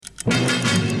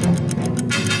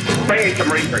Bring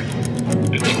some research.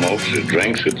 It smokes, it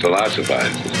drinks, it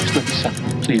philosophizes. Just let me suck,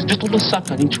 please. Just a little suck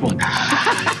on each one.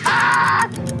 My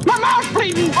mouth's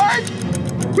bleeding, Bert!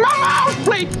 My mouth's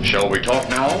bleeding! Shall we talk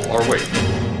now or wait?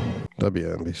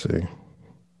 WNBC.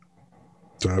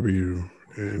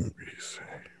 WNBC.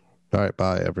 All right,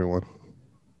 bye, everyone.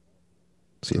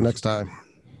 See you next time.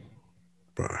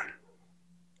 Bye.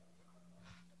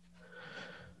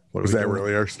 What Was that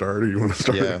really our start, or you want to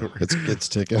start? Yeah, over? it's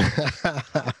ticking.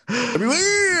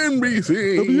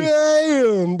 WNBC.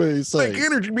 WNBC. Like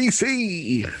Energy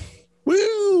BC.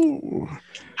 Woo!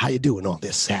 How you doing on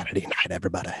this Saturday night,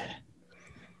 everybody?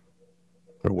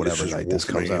 Or whatever night this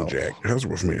comes Wolfman out. Jack. How's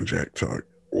Wolfman Jack talk?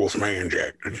 Wolfman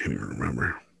Jack. I can't even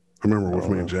remember. I remember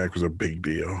Wolfman Jack was a big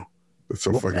deal. It's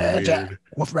so fucking weird.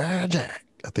 Wolfman Jack.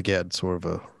 I think he had sort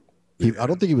of I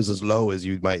don't think he was as low as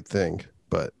you might think,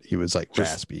 but he was like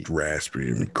Just raspy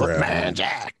and Wolfman gravelly.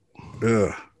 Jack.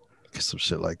 Ugh. Some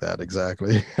shit like that,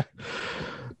 exactly.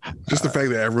 Just the fact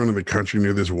that everyone in the country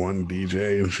knew this one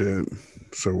DJ and shit.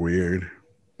 So weird.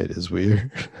 It is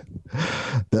weird.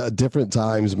 The different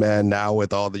times, man, now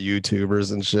with all the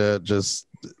YouTubers and shit, just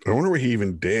I wonder what he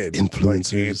even did.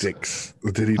 Influencers. Like antics.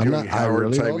 Did he do any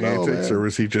Howard type antics, or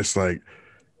was he just like,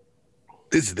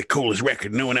 this is the coolest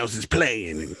record no one else is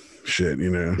playing and shit, you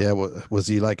know? Yeah, was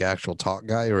he like actual talk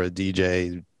guy or a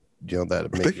DJ? You know that I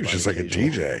think he was just like a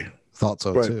DJ. Thought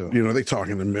so But too. you know, they talk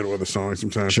in the middle of the song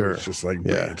sometimes. Sure. It's just like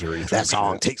Yeah. bantery type That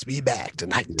song shit. takes me back to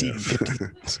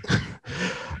 1950s.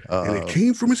 And it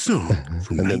came from a song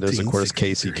from And then there's of course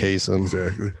Casey 1963. Kasem.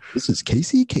 Exactly. This is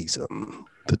Casey Kasem,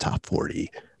 the top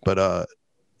 40. But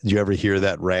did you ever hear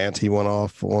that rant he went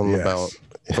off on Yes. about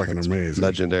Fucking amazing.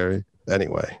 legendary?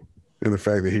 Anyway, And the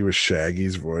fact that he was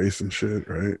Shaggy's voice and shit,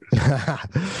 right?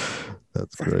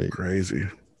 that's Fucking great. crazy.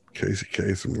 Casey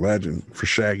Kasem, legend for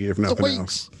Shaggy, if nothing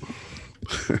else. Weeks.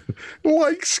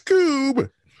 Like Scoob.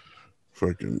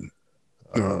 Fucking.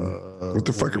 What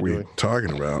the fuck are we doing?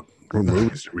 talking about? What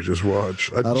movies did we just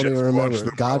watch? I don't just even watched remember.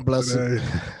 them God all bless today.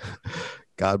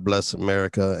 God bless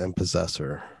America and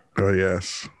Possessor. Oh,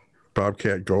 yes.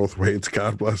 Bobcat Goldthwait's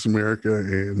God Bless America.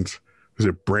 And is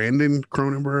it Brandon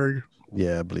Cronenberg?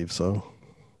 Yeah, I believe so.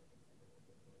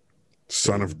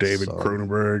 Son of David Son.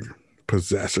 Cronenberg.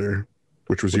 Possessor,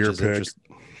 which was Which your is pick.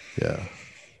 Yeah.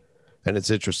 And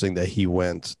it's interesting that he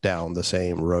went down the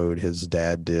same road his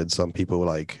dad did. Some people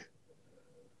like,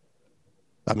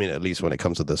 I mean, at least when it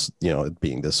comes to this, you know, it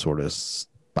being this sort of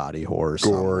body horror, Gore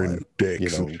somewhat, and dicks you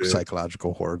know, and shit.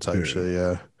 psychological horror type Yeah. shit.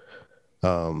 Yeah.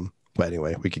 But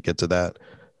anyway, we could get to that.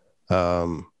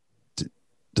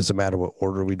 Does it matter what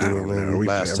order we do I them don't know. in? We-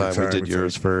 Last every time we time did it's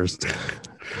yours like- first.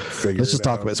 Figure Let's just it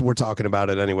talk out. about it. So we're talking about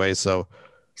it anyway. So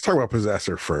Let's talk about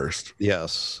Possessor first.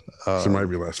 yes. So it might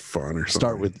be less fun or something.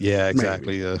 Start with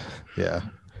exactly. Yeah.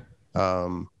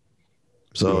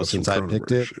 So Well, since some I picked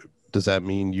Cronenberg it, shit. does that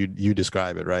mean you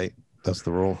describe it, right? That's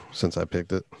the rule. Since I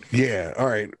picked it. Yeah. All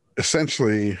right.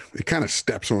 Essentially, it kind of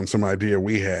steps on some idea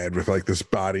we had with like this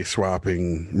body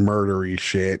swapping, murdery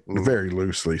shit. Very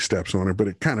loosely steps on it, but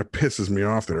it kind of pisses me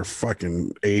off that our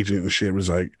fucking agent and shit was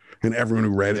like, and everyone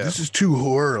who read it, Yeah. this is too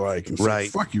horror like.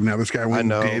 Right. Fuck you. Now this guy went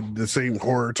know. and did the same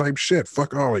horror type shit.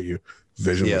 Fuck all of you.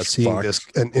 Visionless Yeah, seeing fucks. this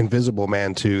an Invisible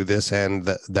Man 2, this and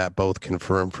that both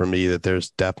confirm for me that there's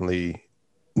definitely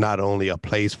not only a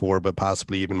place for, but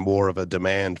possibly even more of a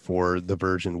demand for the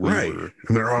version we Right. were.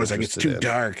 And they're always like, it's interested too in.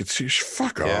 dark. It's too,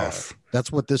 fuck Yeah. off.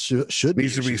 That's what this should be.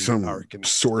 Needs to It be should some dark and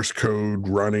source code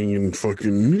running and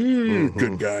fucking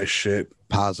good guy shit.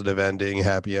 positive ending,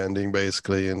 happy ending,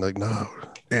 basically, and like no.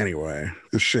 Anyway,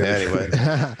 the shit. Anyway,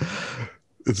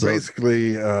 It's So-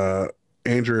 basically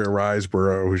Andrea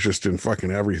Riseborough, who's just in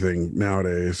fucking everything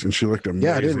nowadays, and she looked amazing.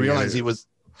 yeah, I didn't realize in he it. was.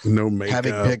 No makeup.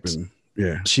 picked- And,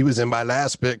 yeah. She was in my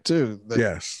last pick too.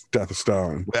 Yes. Death of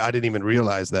Stalin. I didn't even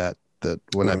realize that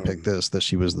when I Um, picked this, that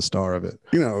she was the star of it.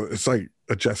 You know, it's like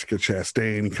a Jessica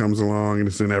Chastain comes along and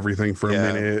is in everything for Yeah.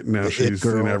 a minute. Now The It she's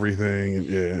Girl. in everything. And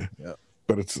Yeah.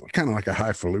 But it's kind of like a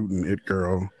highfalutin it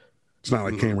girl. It's not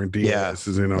like Cameron Diaz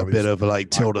Yeah. is in all A these bit of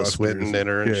like Tilda blockbusters. Swinton in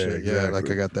her and Yeah, shit. Yeah, like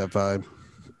exactly. I got that vibe.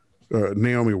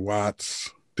 Naomi Watts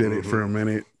did it for a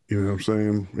minute. You know what I'm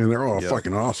saying? And they're all Yeah.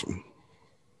 fucking awesome.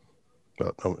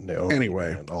 But no,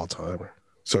 Anyway. all timer.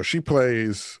 So she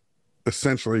plays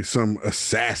essentially some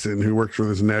assassin who works for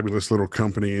this nebulous little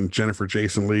company, and Jennifer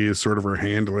Jason Leigh is sort of her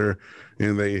handler,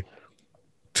 and they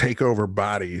take over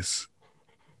bodies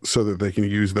so that they can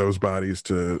use those bodies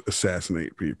to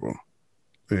assassinate people.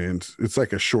 And it's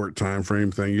like a short time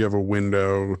frame thing. You have a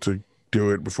window to do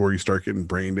it before you start getting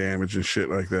brain damage and shit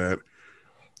like that.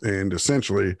 And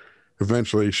essentially,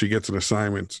 eventually she gets an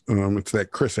assignment. It's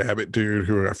that Chris Abbott dude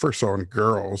who I first saw in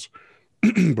Girls.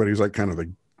 but he's like kind of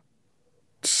the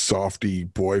softy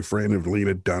boyfriend of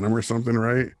Lena Dunham or something,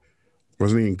 right?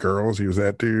 Wasn't he in Girls? He was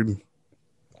that dude.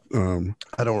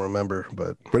 I don't remember,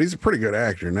 but he's a pretty good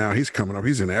actor now. He's coming up.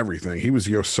 He's in everything. He was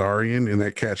Yossarian in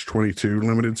that Catch-22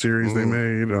 limited series they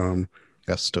made.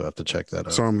 I still have to check that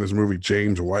out. Saw him in this movie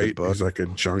James White. book. He's like a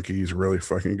junkie. He's really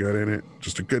fucking good in it.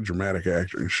 Just a good dramatic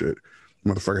actor and shit.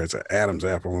 Motherfucker has an Adam's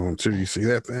apple on him too. You see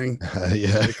that thing?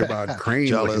 Yeah. Ichabod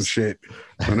Crane looking Jealous. shit.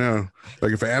 I know.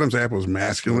 Like if Adam's apple is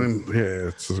masculine, yeah,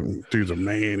 it's dude's a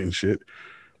man and shit.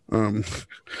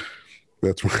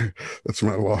 That's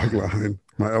my log line,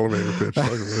 my elevator pitch.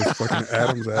 It's fucking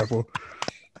Adam's apple.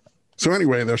 So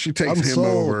anyway, though, she takes I'm him sold.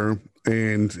 over,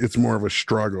 and it's more of a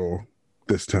struggle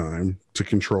this time to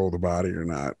control the body or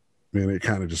not. And it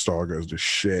kind of just all goes to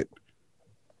shit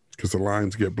because the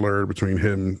lines get blurred between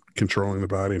him controlling the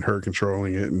body and her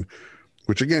controlling it, and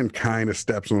which again kind of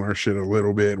steps on our shit a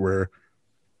little bit. Where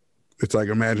it's like,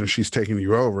 imagine she's taking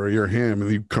you over, you're him,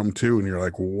 and you come to, and you're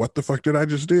like, what the fuck did I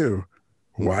just do?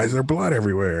 Why is there blood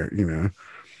everywhere? You know.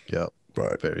 Yep.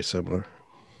 But Very similar.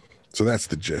 so that's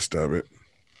the gist of it.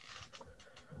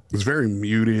 It's very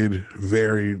muted,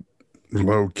 very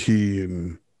low key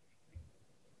and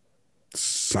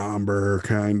somber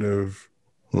kind of.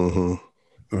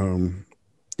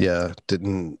 Yeah,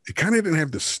 didn't It kind of didn't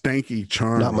have the stanky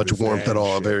charm. not of much his warmth dad at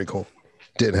all. shit. Very cool.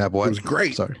 Didn't have what? It was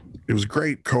great. Sorry. It was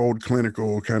great, cold,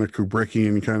 clinical, kind of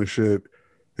Kubrickian kind of shit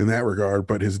in that regard.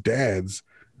 But his dad's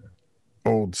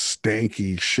old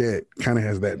stanky shit kind of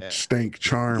has that stank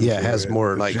charm. Yeah, it to has it,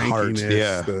 more the like heart. jankiness,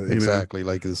 Yeah, the, you know. exactly.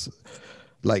 Like this,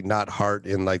 like not heart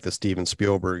in like the Steven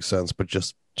Spielberg sense, but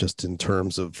just in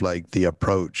terms of like the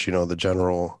approach. You know, the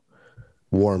general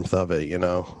warmth of it. You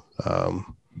know,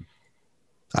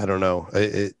 I don't know.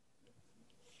 It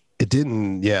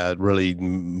didn't. Yeah, it really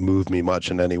move me much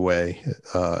in any way.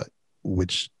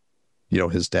 Which, you know,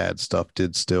 his dad's stuff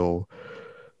did still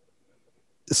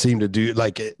seem to do,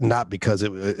 like, not because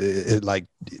it like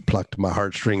plucked my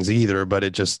heartstrings either, but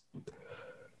it just,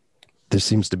 there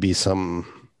seems to be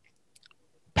some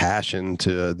passion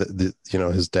to the you know,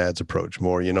 his dad's approach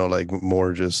more, you know, like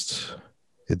more just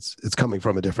it's coming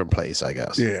from a different place, I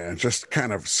guess. Yeah, just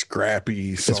kind of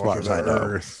scrappy, far salt of as the I know.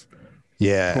 earth.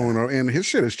 Yeah. Pulling out, and his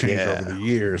shit has changed Yeah. over the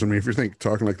years. I mean, if you're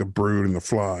talking like The Brood and The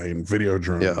Fly and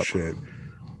Videodrome and Yep. shit,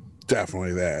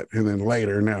 definitely that. And then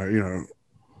later, now, you know,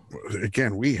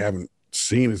 again, we haven't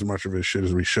seen as much of his shit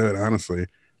as we should, honestly.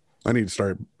 I need to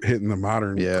start hitting the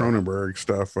modern Yeah. Cronenberg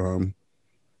stuff.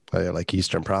 Like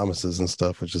Eastern Promises and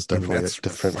stuff, which is definitely that's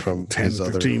different from 10, his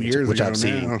other, 15 years which ago I've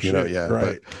seen, now, you know, shit, yeah,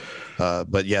 right.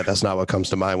 But yeah, that's not what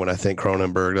comes to mind when I think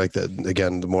Cronenberg, like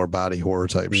the more body horror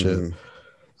type shit.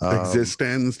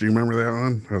 Existence, do you remember that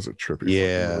one? That was a trippy fucking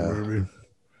Yeah. movie.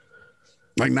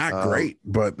 Like, not great,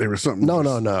 but there was something.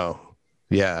 No.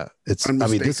 Yeah, it's. I mean,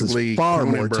 this Unmistakably is far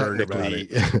more Cronenberg about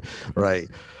technically right.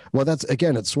 Well, that's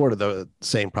again, it's sort of the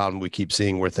same problem we keep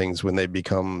seeing where things, when they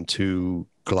become too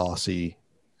glossy,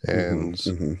 and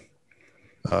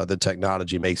the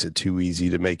technology makes it too easy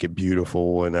to make it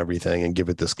beautiful and everything, and give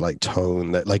it this like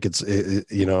tone that like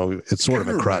you know, it's sort of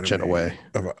a Kinda crutch in a reminded way.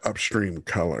 me of an Upstream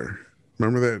Color.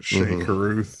 Remember that Shay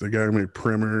Caruth, the guy who made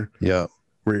Primer, Yeah.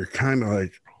 where you're kind of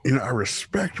like, you know, I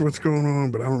respect what's going on,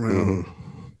 but I don't know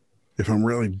if I'm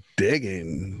really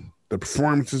digging. The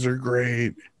performances are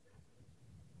great.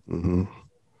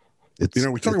 It's, You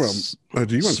know, we talk about.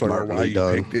 Do you want to talk about why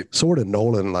you picked it? Sort of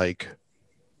Nolan like.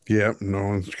 Yeah,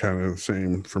 Nolan's kind of the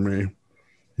same for me.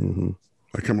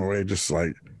 I come away just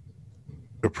like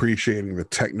appreciating the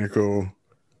technical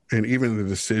and even the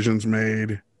decisions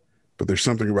made, but there's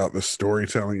something about the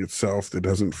storytelling itself that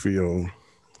doesn't feel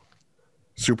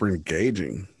super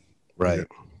engaging. Right.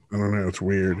 I don't know. It's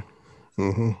weird.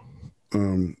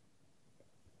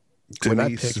 When I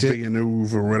Denis picked it-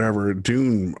 Villeneuve or whatever,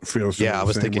 Dune feels Yeah, the I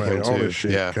was same thinking way. him All too. this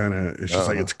shit Yeah. kind of, it's just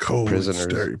like it's cold, Prisoners.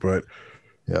 it's dirty, but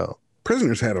Yeah.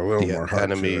 Prisoners had a little more heart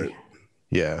Enemy. to it.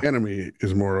 Yeah. Enemy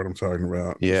is more what I'm talking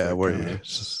about. Yeah, It's like, where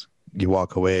it's just, you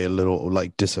walk away a little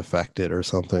like disaffected or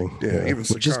something. Yeah, even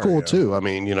which is cool Sicario. too. I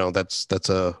mean, you know, that's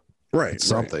right, it's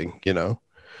something, you know.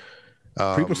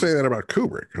 People say that about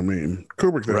Kubrick. I mean,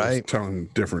 Kubrick though was Right. telling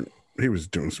different. He was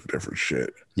doing some different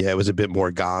shit. Yeah, it was a bit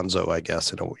more gonzo, I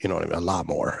guess. You know what I mean? A lot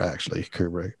more actually,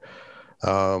 Kubrick.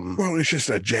 Well, it's just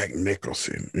a Jack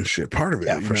Nicholson and shit. Part of it,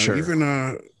 Yeah, you for know, sure.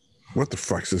 Even what the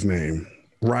fuck's his name?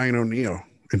 Ryan O'Neal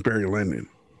and Barry Lyndon.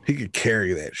 He could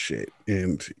carry that shit,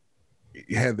 and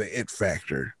he had the it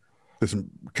factor. This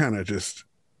kind of just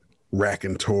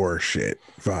raconteur shit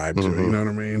vibe to it. You know what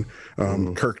I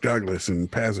mean? Kirk Douglas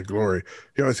and Paths of Glory.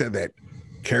 He always had that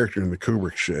character in the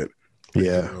Kubrick shit.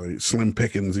 Yeah. Really, Slim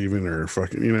Pickens, even, or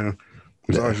fucking, you know.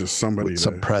 It's always just somebody with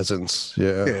some presence.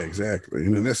 Yeah. Yeah, exactly.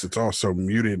 And in this, it's all so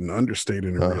muted and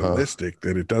understated and realistic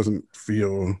that it doesn't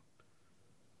feel.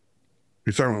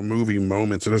 You're talking about movie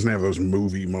moments. It doesn't have those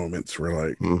movie moments where,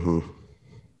 like,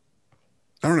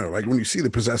 I don't know, like when you see the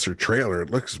Possessor trailer,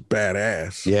 it looks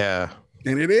badass. Yeah.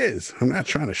 And it is. I'm not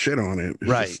trying to shit on it. It's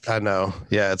Right. just- I know.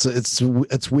 Yeah.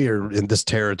 It's weird in this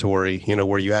territory, you know,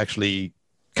 where you actually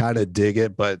kind of dig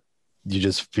it, but you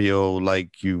just feel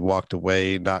like you walked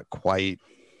away not quite.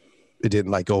 It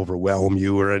didn't like overwhelm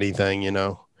you or anything, you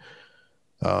know.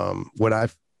 When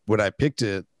I picked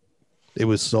it, it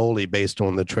was solely based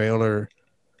on the trailer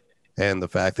and the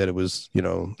fact that it was, you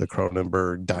know, the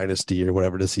Cronenberg dynasty or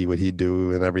whatever, to see what he'd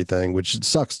do and everything, which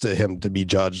sucks to him to be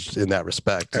judged in that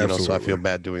respect, you know, so I feel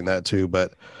bad doing that too.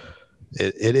 But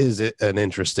it is an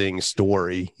interesting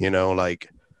story, you know, like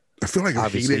I feel like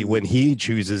obviously when he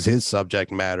chooses his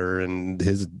subject matter and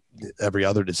his every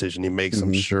other decision he makes,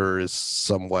 I'm sure is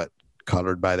somewhat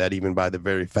colored by that, even by the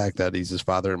very fact that he's his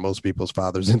father and most people's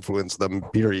fathers influenced them,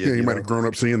 period. Yeah, he might have grown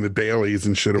up seeing the dailies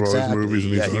and shit of all his movies.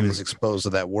 And yeah, he was exposed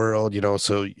to that world, you know,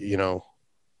 so, you know,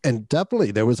 and definitely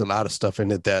there was a lot of stuff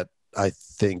in it that I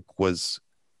think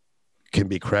can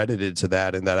be credited to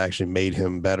that, and that actually made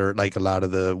him better. Like a lot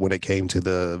of when it came to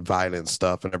the violent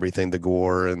stuff and everything, the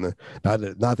gore and the,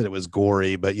 not that it was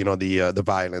gory, but, you know, the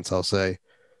violence, I'll say.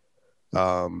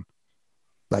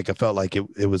 Like I felt like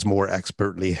it was more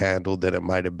expertly handled than it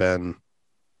might have been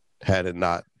had it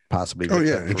not possibly. Oh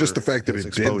yeah, and just the fact that it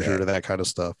exposure did to that kind of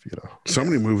stuff, you know. So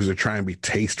many movies are trying to be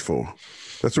tasteful.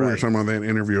 That's what we were talking about in that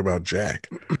interview about Jack.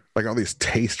 Like all these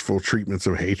tasteful treatments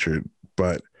of hatred,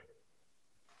 but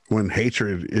when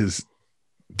hatred is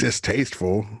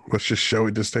distasteful, let's just show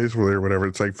it distasteful or whatever.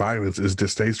 It's like violence is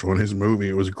distasteful. In his movie,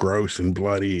 it was gross and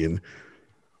bloody and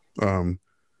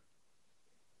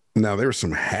now there was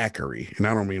some hackery, and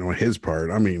I don't mean on his part.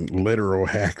 I mean literal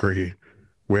hackery,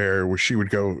 where she would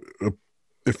go.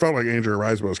 It felt like Andrea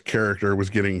Riseborough's character was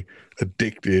getting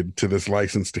addicted to this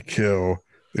license to kill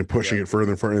and pushing it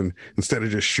further and further. And instead of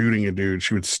just shooting a dude,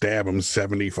 she would stab him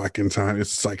 70 fucking times.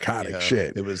 It's psychotic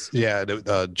shit. It was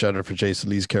Jennifer Jason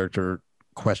Leigh's character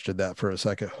questioned that for a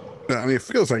second. I mean, it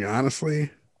feels like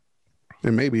honestly.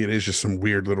 And maybe it is just some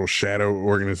weird little shadow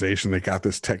organization that got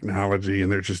this technology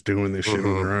and they're just doing this shit on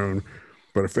their own.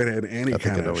 But if it had any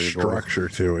kind of structure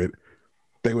to it,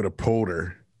 they would have pulled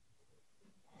her.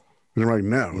 And they're like,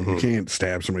 no, you can't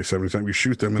stab somebody 70 times. You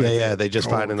shoot them. And they just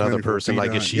find another person.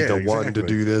 Like, is she the one to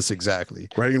do this? Exactly.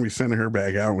 Why are you going to be sending her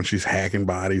back out when she's hacking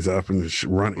bodies up and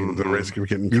running the risk of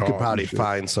getting caught? You could probably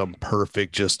find some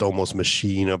perfect, just almost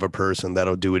machine of a person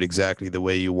that'll do it exactly the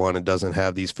way you want. It doesn't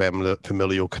have these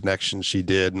familial connections she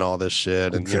did and all this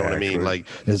shit. And you know what I mean? Like,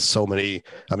 there's so many,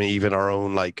 I mean, even our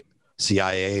own, like,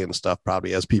 CIA and stuff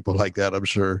probably has people like that, I'm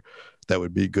sure, that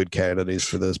would be good candidates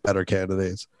for this, better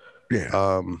candidates.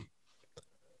 Yeah.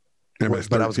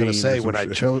 But I was going to say, when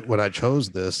I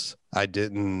chose this, I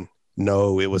didn't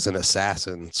know it was an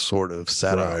assassin sort of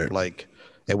setup. Right. Like,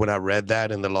 and when I read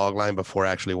that in the log line before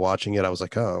actually watching it, I was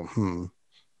like, oh,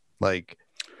 like,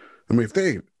 I mean, if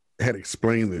they had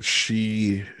explained that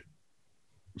she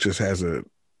just has a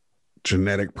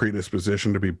genetic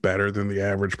predisposition to be better than the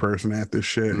average person at this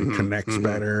shit and connects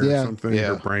better or something,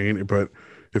 her brain, but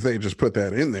if they just put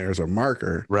that in there as a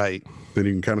marker, right, then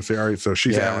you can kind of say, all right, so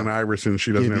she's Allen Iverson.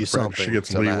 She doesn't have friends. She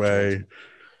gets leeway.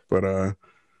 But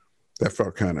that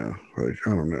felt kind of like,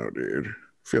 I don't know, dude.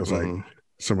 Feels like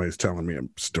somebody's telling me a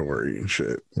story and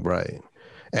shit. Right.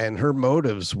 And her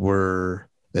motives were,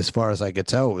 as far as I could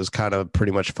tell, it was kind of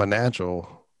pretty much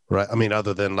financial, right? I mean,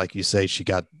 other than, like you say, she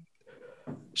got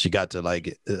to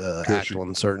like act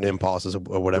on certain impulses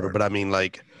or whatever. Right. But I mean,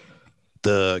 like,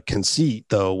 the conceit,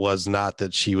 though, was not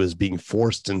that she was being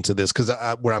forced into this, because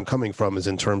where I'm coming from is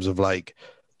in terms of like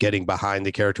getting behind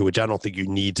the character, which I don't think you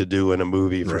need to do in a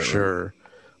movie for sure.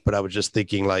 But I was just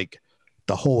thinking, like,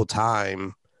 the whole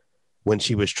time when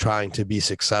she was trying to be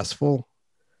successful,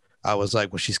 I was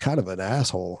like, well, she's kind of an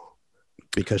asshole,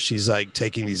 because she's like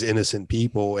taking these innocent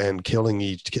people and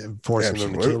forcing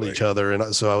them to kill each other.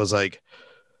 And so I was like,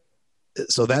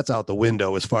 so that's out the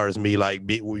window as far as me, like,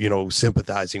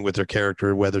 sympathizing with her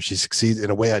character, whether she succeeds. In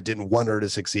a way, I didn't want her to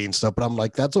succeed and stuff, but I'm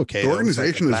like, that's okay. The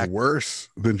organization is worse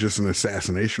than just an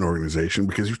assassination organization,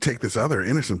 because you take this other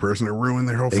innocent person and ruin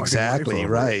their whole fucking life.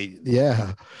 Right.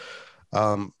 Yeah.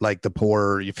 Like the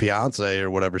poor fiance or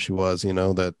whatever she was,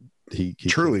 that he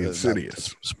truly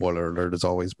insidious. Spoiler alert as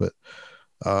always, but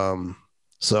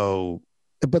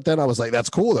but then I was like, that's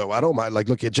cool though. I don't mind. Like,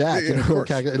 look at Jack.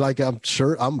 Like, I'm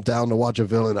sure I'm down to watch a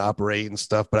villain operate and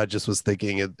stuff, but I just was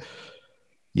thinking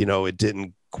you know, it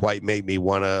didn't quite make me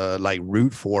want to like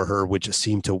root for her, which it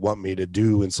seemed to want me to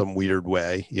do in some weird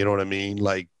way. You know what I mean?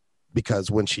 Like,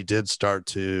 because when she did start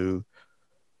to,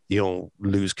 you know,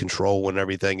 lose control and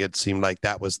everything, it seemed like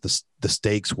that was the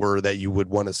stakes were that you would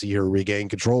want to see her regain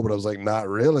control. But I was like, not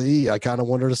really. I kind of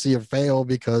want her to see her fail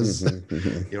because,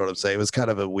 you know what I'm saying? It was kind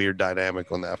of a weird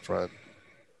dynamic on that front.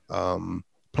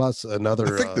 Plus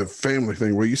another, I think the family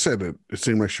thing, well, you said that it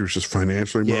seemed like she was just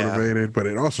financially motivated, but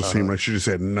it also seemed like she just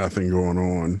had nothing going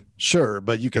on. Sure,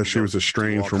 but you can. She was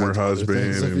estranged from her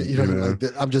husband. And, you know,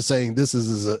 like, I'm just saying this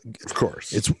is of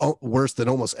course, it's worse than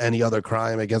almost any other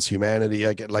crime against humanity.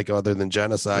 I get like other than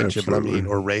genocide, shit, but I mean,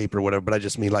 or rape or whatever. But I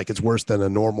just mean like it's worse than a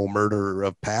normal murder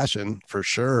of passion for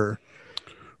sure.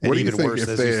 And even worse,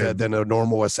 as you said, than a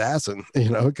normal assassin. You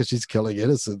know, because she's killing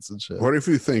innocents and shit. What if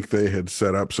you think they had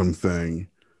set up something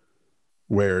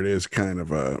where it is kind of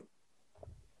a,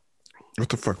 what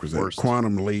the fuck was that? Worst.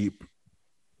 Quantum Leap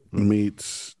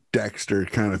meets Dexter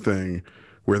kind of thing,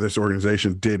 where this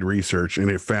organization did research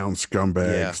and it found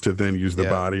scumbags to then use the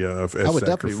body of as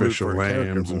sacrificial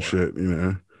lambs and shit, you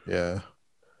know? Yeah.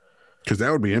 Because that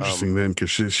would be interesting then, because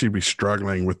she'd be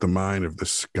struggling with the mind of the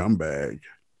scumbag.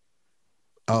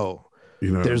 Oh,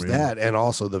 you know, there's that, and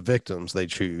also the victims they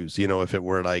choose. You know, if it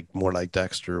were like more like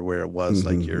Dexter, where it was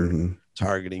like you're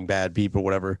targeting bad people,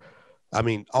 whatever. I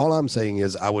mean, all I'm saying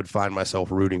is I would find myself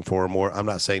rooting for her more. I'm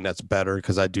not saying that's better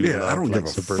because I do. Yeah, I don't give a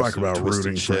fuck about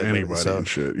rooting for anybody and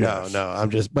shit. Yes. No, I'm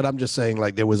just saying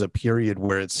like there was a period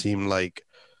where it seemed like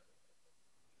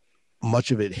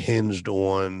much of it hinged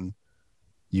on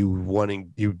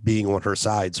you being on her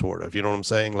side, sort of, you know what I'm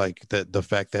saying? Like that the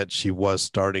fact that she was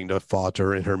starting to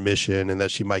falter in her mission and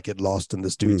that she might get lost in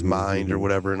this dude's mind or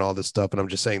whatever and all this stuff. And I'm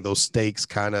just saying those stakes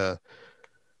kind of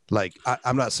like,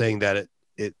 I'm not saying that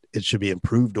it should be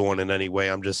improved on in any way.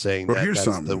 I'm just saying that here's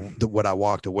that's what I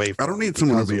walked away from. I don't need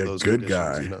someone to be a good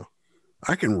guy. You know?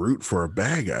 I can root for a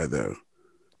bad guy though.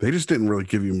 They just didn't really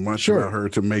give you much about her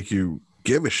to make you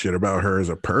give a shit about her as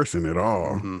a person at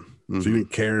all. So you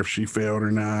didn't care if she failed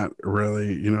or not,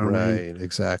 really, you know what I mean? Right,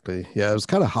 exactly. Yeah, it was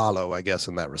kind of hollow, I guess,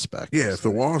 in that respect. Yeah, if the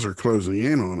walls are closing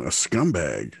in on a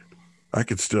scumbag, I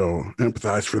could still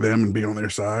empathize for them and be on their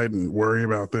side and worry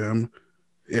about them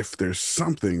if there's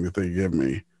something that they give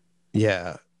me.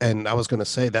 Yeah, and I was going to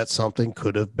say that something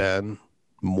could have been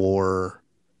more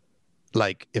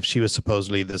like if she was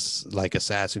supposedly this like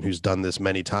assassin who's done this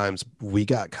many times, we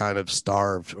got kind of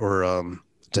starved or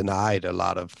denied a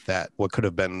lot of that, what could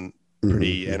have been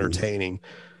pretty entertaining.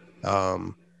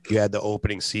 You had the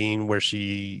opening scene where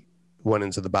she went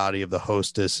into the body of the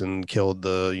hostess and killed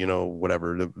the, you know,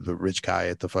 whatever, the rich guy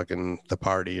at the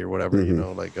party or whatever, you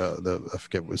know, like I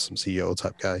forget, was some CEO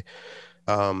type guy.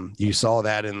 You saw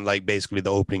that in like basically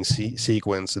the opening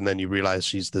sequence, and then you realize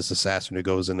she's this assassin who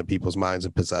goes into people's minds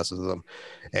and possesses them.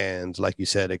 And like you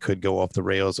said, it could go off the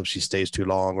rails if she stays too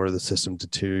long or the system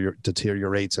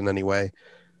deteriorates in any way.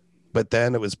 But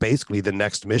then it was basically the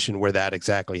next mission where that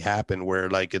exactly happened, where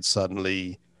like it's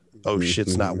suddenly, oh,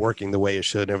 shit's not working the way it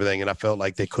should and everything. And I felt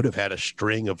like they could have had a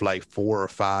string of like 4 or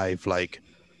 5 like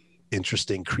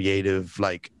interesting, creative,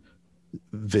 like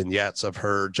vignettes of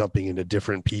her jumping into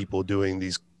different people doing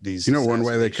these. You know, one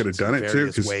way they could have done it too,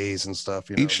 because ways and stuff.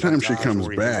 You know, each time she comes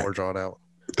back, more drawn out.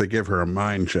 They give her a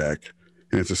mind check.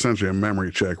 And it's essentially a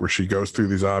memory check where she goes through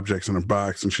these objects in a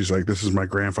box and she's like, this is my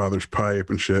grandfather's pipe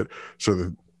and shit. So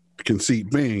the conceit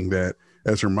being that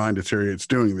as her mind deteriorates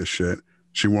doing this shit,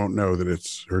 she won't know that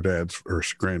it's her dad's or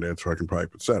granddad's fucking pipe,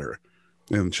 etc.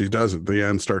 And she does at the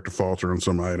end start to falter on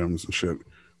some items and shit.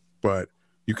 But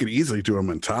you could easily do a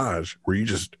montage where you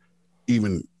just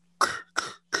even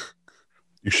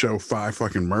you show 5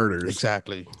 fucking murders.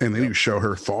 Exactly. And then you show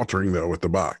her faltering though with the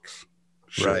box.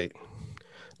 Shit. Right.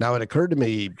 Now it occurred to me,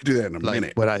 you could do that in a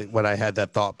minute. When I had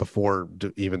that thought before,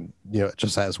 even, you know,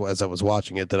 just as I was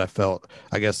watching it, that I felt,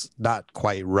 I guess, not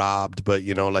quite robbed, but,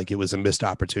 you know, like it was a missed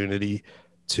opportunity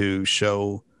to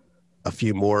show a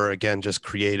few more, again, just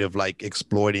creative, like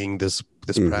exploiting this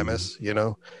premise, you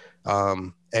know.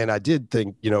 And I did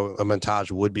think, you know, a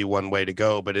montage would be one way to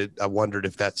go, but I wondered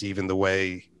if that's even the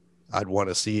way I'd want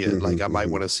to see it. Like I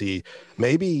might want to see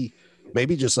maybe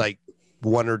just like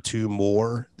 1 or 2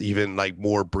 more, even like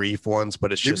more brief ones,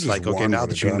 but it's just like, okay, now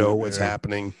that you know what's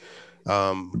happening.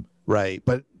 Right.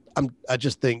 But I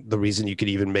just think the reason you could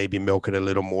even maybe milk it a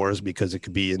little more is because it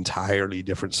could be entirely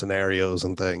different scenarios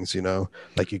and things, you know,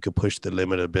 like you could push the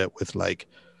limit a bit with like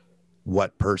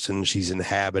what person she's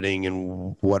inhabiting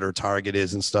and what her target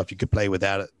is and stuff. You could play with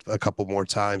that a couple more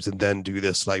times and then do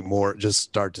this like more, just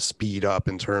start to speed up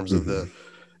in terms of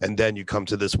and then you come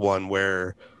to this one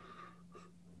where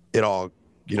it all,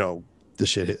 you know, the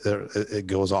shit it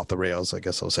goes off the rails. I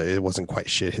guess I'll say it wasn't quite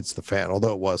shit hits the fan,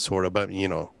 although it was sort of. But you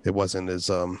know, it wasn't as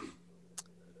it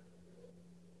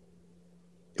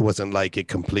wasn't like it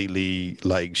completely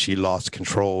like she lost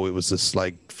control. It was this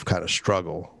like kind of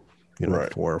struggle, you know,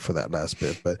 for that last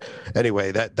bit. But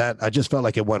anyway, that I just felt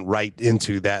like it went right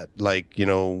into that like, you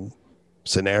know,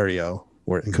 scenario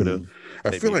where it could have.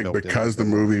 I feel like because the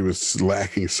movie was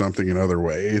lacking something in other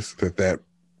ways, that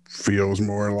feels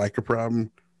more like a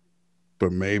problem.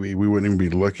 But maybe we wouldn't even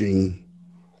be looking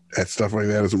at stuff like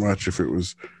that as much if it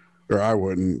was, or I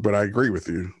wouldn't. But I agree with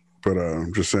you. But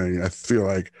I'm just saying, I feel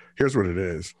like here's what it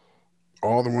is.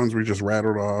 All the ones we just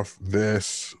rattled off,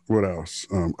 this, what else?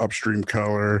 Upstream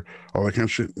Color, all that kind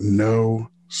of shit. No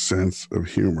sense of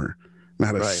humor.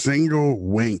 Not a single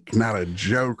wink, not a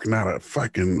joke, not a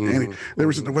fucking there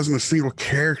wasn't a single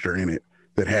character in it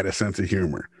that had a sense of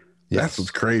humor. Yes. That's what's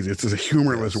crazy. It's just a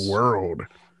humorless world.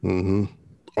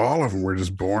 All of them were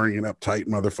just boring and uptight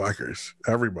motherfuckers.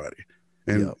 Everybody.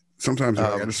 And sometimes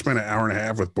I just spent an hour and a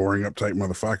half with boring, uptight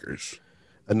motherfuckers.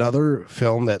 Another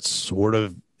film that's sort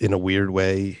of in a weird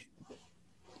way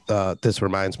this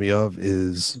reminds me of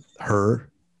is Her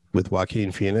with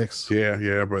Joaquin Phoenix.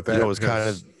 Yeah, but that was kind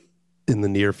of in the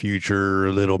near future,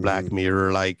 a little Black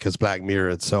Mirror, like, because Black Mirror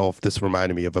itself, this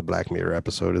reminded me of a Black Mirror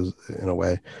episode in a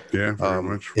way. Yeah, very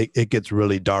much. It gets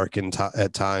really dark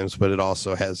at times, but it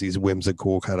also has these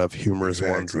whimsical kind of humorous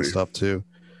ones and stuff too.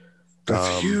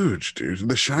 That's huge, dude.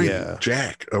 The Shining,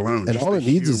 Jack alone, and all it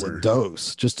needs is a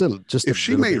dose. Just if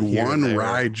she made one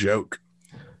wry joke,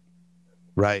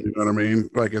 right? You know what I mean?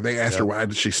 Like if they asked her why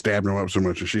did she stab him up so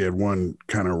much, and she had one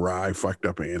kind of wry, fucked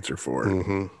up answer for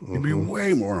it, you'd be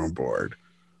way more on board.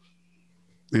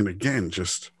 And again,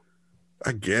 just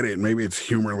I get it. Maybe it's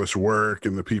humorless work,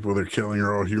 and the people they're killing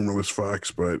are all humorless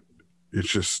fucks, but it's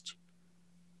just.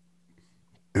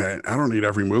 I don't need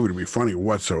every movie to be funny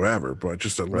whatsoever, but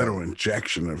just a little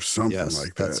injection of something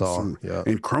like that. That's all.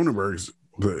 And Cronenberg's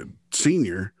the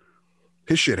senior,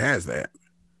 his shit has that.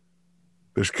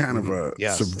 There's kind of a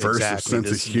subversive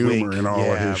sense of humor in all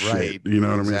of his shit. You know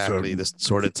what I mean? Exactly. This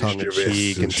sort of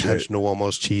tongue-in-cheek, intentional,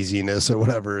 almost cheesiness or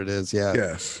whatever it is. Yeah.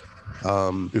 Yes.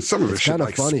 And some of it's kind of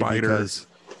like funny Spider. Because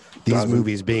these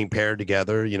movies being paired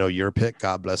together, you know, your pick,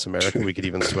 God Bless America. We could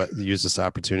even use this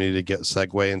opportunity to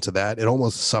segue into that. It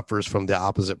almost suffers from the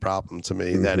opposite problem to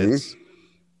me, that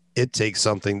it takes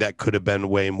something that could have been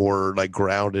way more like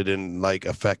grounded and like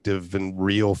effective and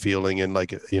real feeling and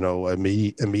like, you know,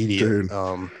 immediate,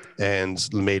 and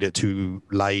made it too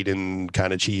light and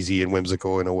kind of cheesy and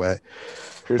whimsical in a way.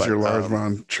 Here's your Lars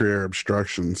von Trier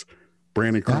obstructions.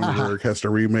 Brandon Cronenberg has to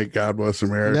remake God Bless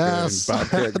America, and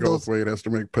Bobcat Goldthwait has to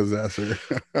make Possessor.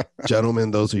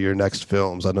 Gentlemen, those are your next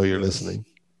films. I know you're listening.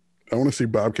 I want to see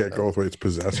Bobcat Goldthwait's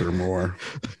Possessor more.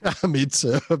 Me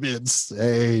too. It'd be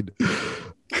insane.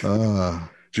 Do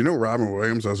you know Robin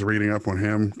Williams? I was reading up on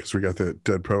him because we got that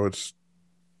Dead Poets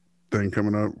thing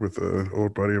coming up with an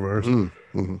old buddy of ours. And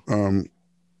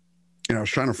I was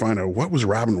trying to find out what was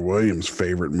Robin Williams'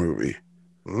 favorite movie.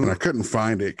 And I couldn't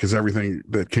find it because everything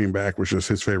that came back was just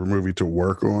his favorite movie to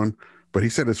work on. But he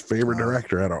said his favorite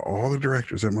director out of all the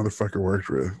directors that motherfucker worked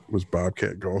with was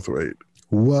Bobcat Goldthwait.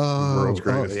 Whoa. World's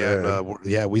Greatest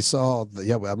Dad. We saw.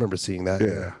 I remember seeing that.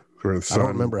 Yeah. I don't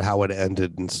remember how it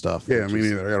ended and stuff. Yeah, me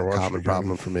neither. I gotta watch it. Common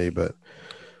problem for me, but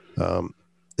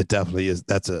it definitely is.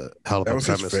 That's a hell of a premise.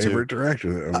 That was his favorite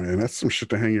director. I mean, that's some shit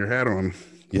to hang your hat on.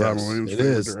 Yes, it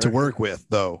is director. To work with,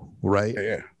 though, right?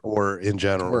 Yeah. Or in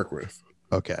general, to work with.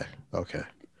 Okay.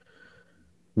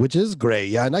 Which is great.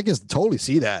 Yeah, and I can totally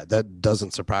see that. That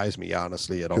doesn't surprise me,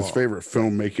 honestly, at all. His favorite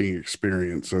filmmaking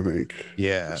experience, I think.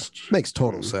 Yeah, makes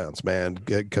total sense, man.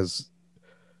 Because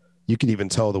you can even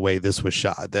tell the way this was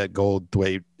shot. That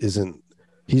Goldthwait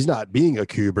he's not being a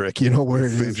Kubrick, you know, where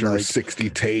he's like 60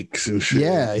 takes and shit.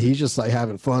 Yeah, he's just like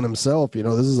having fun himself. You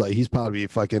know, this is like he's probably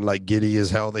fucking like giddy as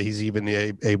hell that he's even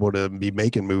able to be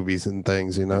making movies and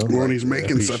things. You know, well, and he's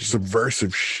making such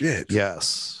subversive shit.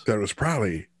 Yes, that was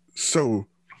probably so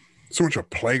much a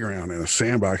playground and a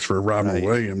sandbox for Robin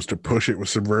Williams to push it with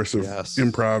subversive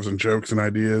improvs and jokes and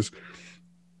ideas.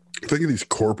 Think of these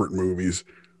corporate movies,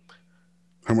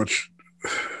 how much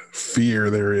fear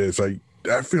there is. Like,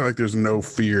 I feel like there's no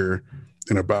fear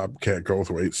in a Bobcat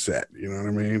Goldthwait set. You know what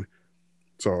I mean?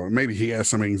 So maybe he has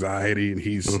some anxiety and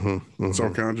he's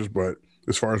self-conscious, but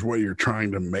as far as what you're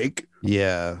trying to make,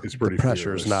 it's pretty. The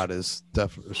pressure's not as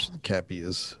can't be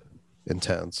as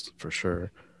intense for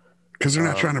sure. Because they're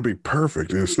not trying to be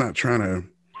perfect, and it's not trying to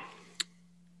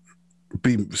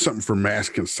be something for mass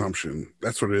consumption.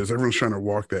 That's what it is. Everyone's trying to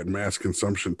walk that mass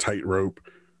consumption tightrope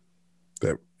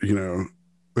that, you know,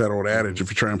 that old adage, if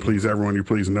you try and please everyone, you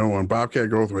please no one. Bobcat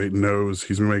Goldthwait knows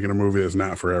he's making a movie that's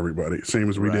not for everybody. Same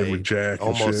as we did with Jack.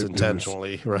 Almost and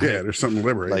intentionally, right? Yeah, there's something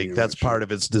liberating. Like that's part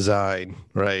of its design,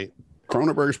 right?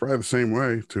 Cronenberg's probably the same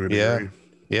way to a degree.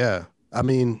 Yeah. I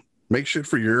mean, make shit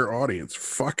for your audience.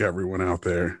 Fuck everyone out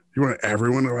there. You want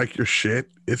everyone to like your shit?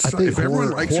 If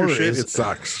everyone likes your shit, it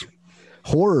sucks.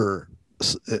 Horror,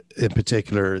 in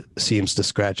particular, seems to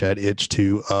scratch that itch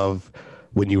too of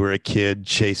when you were a kid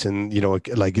chasing, like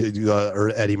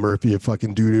or Eddie Murphy, a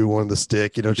fucking doo-doo on the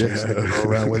stick, chasing it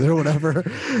around with it or whatever.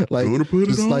 Like,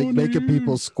 just like making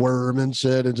people squirm and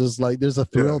shit. And just like, there's a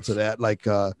thrill to that. Like,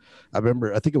 I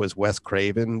remember, I think it was Wes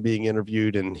Craven being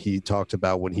interviewed, and he talked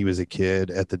about when he was a kid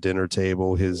at the dinner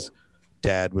table, his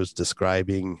dad was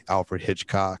describing Alfred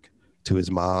Hitchcock to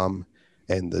his mom.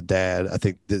 And the dad, I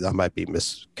think I might be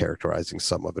mischaracterizing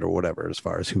some of it or whatever, as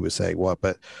far as who was saying what,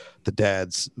 but the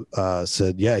dad's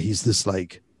said, yeah, he's this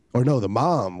like, or no, the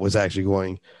mom was actually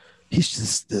going, he's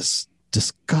just this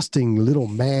disgusting little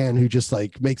man who just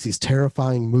like makes these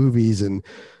terrifying movies. And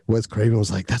Wes Craven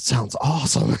was like, that sounds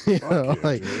awesome.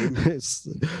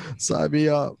 Sign me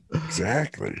up.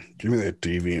 Exactly. Give me that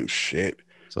deviant shit.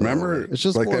 So, remember, it's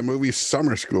just like that movie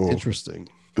Summer School. Interesting.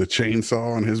 The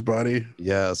chainsaw on his body.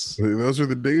 Yes. Those are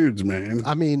the dudes, man.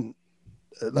 I mean,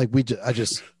 like I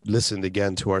just listened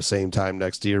again to our Same Time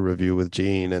Next Year review with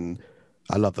Gene, and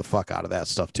I love the fuck out of that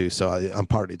stuff too. So I'm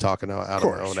partly talking out of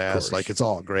my own ass. Like, it's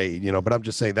all great, but I'm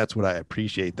just saying that's what I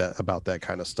appreciate about that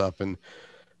kind of stuff. And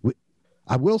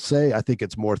I will say, I think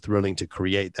it's more thrilling to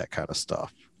create that kind of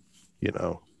stuff,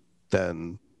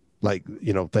 than like,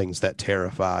 things that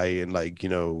terrify and like,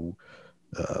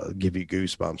 give you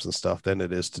goosebumps and stuff than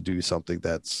it is to do something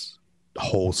that's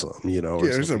wholesome,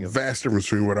 there's a vast difference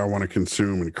between what I want to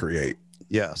consume and create.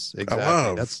 Yes, exactly.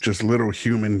 I love just little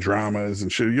human dramas and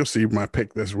shit. You'll see my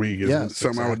pick this week is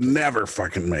something I would never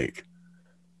fucking make,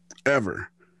 ever.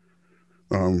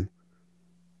 I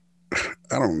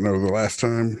don't know the last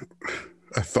time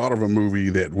I thought of a movie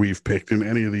that we've picked in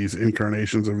any of these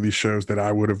incarnations of these shows that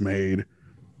I would have made.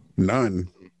 None,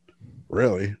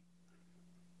 really.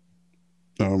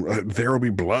 There Will Be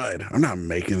Blood. I'm not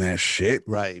making that shit.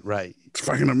 Right. It's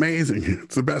fucking amazing.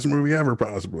 It's the best movie ever,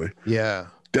 possibly. Yeah.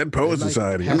 Dead Poet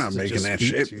Society. I'm not making that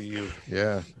shit.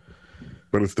 Yeah.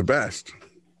 But it's the best.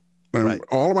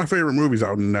 All of my favorite movies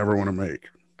I would never want to make.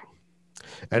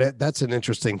 And that's an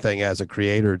interesting thing as a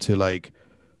creator to like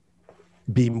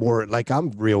be more like, I'm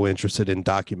real interested in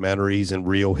documentaries and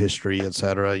real history,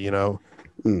 etc.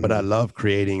 But I love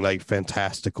creating like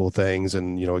fantastical things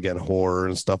and, again, horror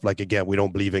and stuff. Like, again, we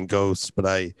don't believe in ghosts, but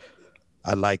I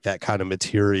like that kind of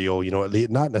material,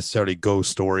 not necessarily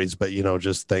ghost stories, but,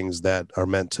 just things that are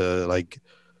meant to like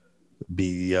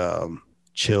be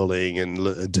chilling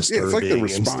and disturbing. It's like the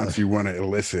response you want to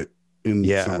elicit in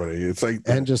somebody. It's like,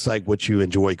 and just like what you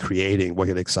enjoy creating, what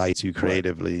excites you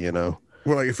creatively, Well,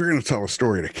 like if you're going to tell a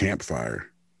story at a campfire,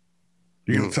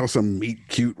 you're going to tell some meet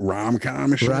cute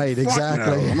rom-com and shit? Right, Fuck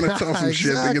exactly. No. I'm going to tell some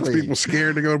shit that gets people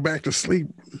scared to go back to sleep.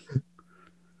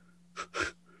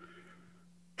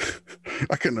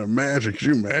 I couldn't imagine. Could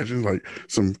you imagine like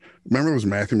remember those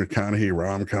Matthew McConaughey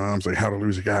rom-coms, like How to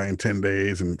Lose a Guy in 10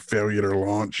 Days and Failure to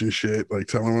Launch and shit? Like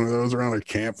telling one of those around a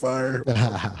campfire?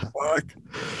 Fuck.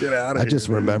 Get out of here. I just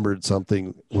remembered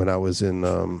something when I was in,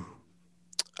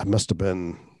 I must have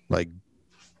been like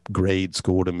grade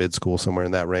school to mid school, somewhere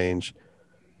in that range,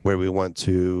 where we went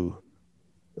to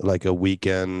like a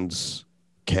weekend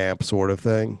camp sort of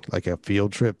thing, like a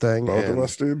field trip thing. Both of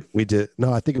us did? We did.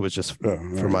 No, I think it was just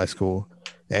for my school.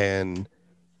 And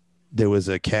there was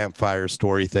a campfire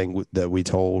story thing that we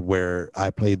told where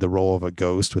I played the role of a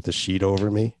ghost with a sheet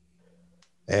over me.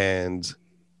 And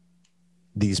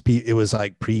it was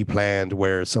like pre-planned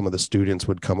where some of the students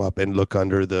would come up and look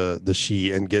under the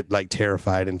sheet and get like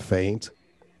terrified and faint.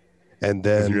 And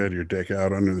then you had your dick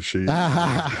out under the sheet.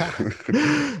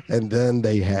 And then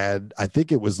they had, I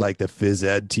think it was like the phys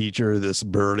ed teacher, this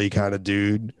burly kind of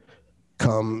dude,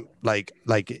 come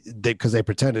because they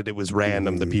pretended it was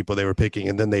random, the people they were picking.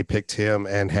 And then they picked him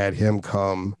and had him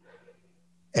come.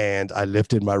 And I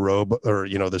lifted my robe or,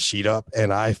 the sheet up,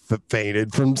 and I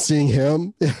fainted from seeing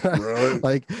him. Really?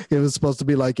 Like it was supposed to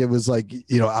be like, it was like,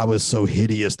 I was so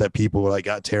hideous that people like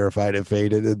got terrified and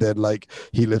fainted. And then like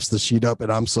he lifts the sheet up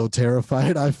and I'm so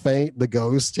terrified, I faint, the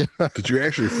ghost. Did you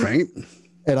actually faint?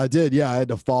 And I did. Yeah. I had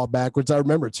to fall backwards. I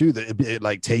remember too, that it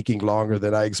like taking longer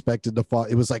than I expected to fall.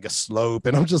 It was like a slope,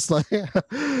 and I'm just like,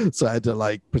 so I had to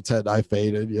like pretend I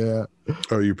fainted. Yeah.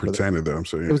 Oh, you pretended though.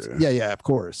 So yeah, of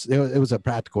course. It was a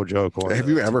practical joke. Have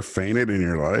you ever fainted in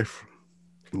your life?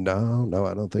 No,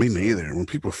 I don't think Me so. neither. When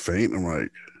people faint, I'm like,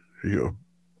 you go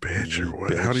bitch or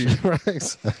what? Bitch. How do you?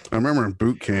 Right. I remember in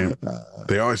boot camp,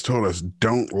 they always told us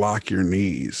don't lock your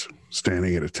knees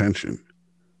standing at attention.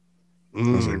 I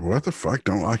was like, what the fuck?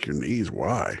 Don't lock your knees.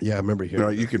 Why? Yeah, I remember They're hearing.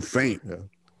 like, you can faint. Yeah.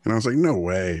 And I was like, no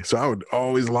way. So I would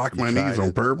always lock my knees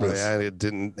on purpose. Yeah, it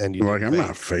didn't, and you Like, I'm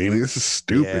not fainting. This is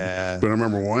stupid. Yeah. But I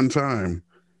remember one time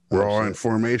we're all in shit.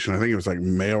 formation. I think it was like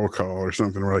mail call or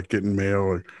something. We're like getting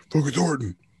mail, like, Focus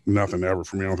Orton. Nothing ever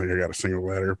for me. I don't think I got a single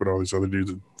letter, but all these other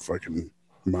dudes, fucking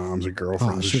moms and girlfriends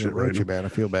Oh, I and should shit have wrote right you, man. I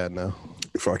feel bad now.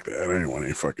 Fuck that. I didn't want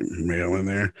any fucking mail in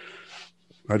there.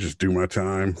 I just do my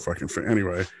time.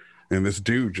 Anyway. And this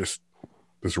dude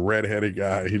this redheaded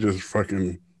guy, he just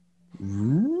fucking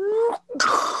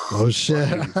Oh shit!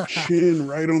 chin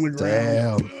right on the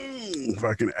ground. Damn. Boom.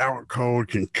 Fucking out cold,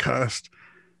 concussed.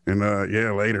 And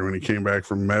later when he came back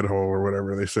from med hole or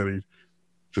whatever, they said he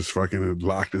just fucking had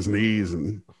locked his knees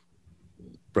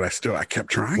but I kept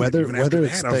trying. Whether I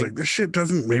was like, this shit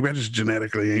doesn't. Maybe I just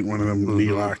genetically ain't one of them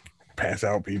knee lock pass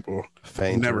out people.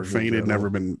 Never fainted, never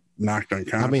been knocked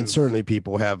unconscious. I mean, certainly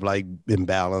people have like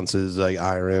imbalances, like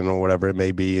iron or whatever it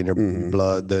may be in your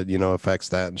blood that affects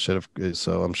that and shit.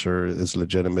 So I'm sure it's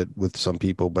legitimate with some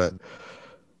people, but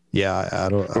yeah, I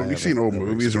don't. Have you seen old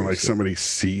movies where like somebody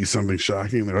sees something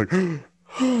shocking, and they're like.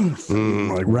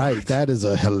 Like, right, that is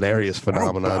a hilarious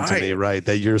phenomenon to me, right?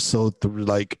 That you're so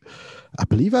like, I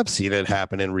believe I've seen it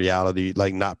happen in reality,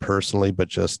 like not personally, but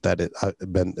just that it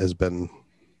has been.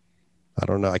 I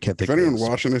don't know. I can't think. If anyone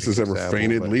watching this has ever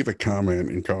fainted, leave a comment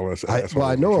and call us. Well,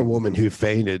 I know a woman who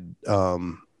fainted a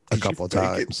couple of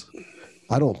times.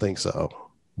 I don't think so,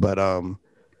 but I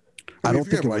don't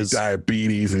think it was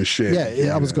diabetes and shit.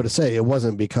 Yeah, I was going to say it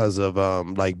wasn't because of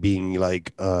like being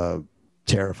like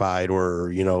terrified or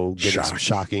getting some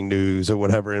shocking news or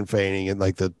whatever and fainting and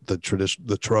like the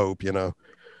trope.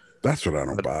 That's what I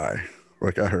don't buy.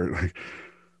 Like I heard, like,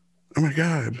 oh my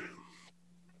god.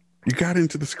 You got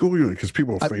into the school unit because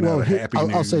people faint out of happy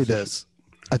news. I'll say this.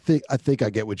 I think I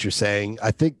get what you're saying.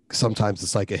 I think sometimes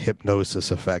it's like a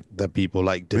hypnosis effect that people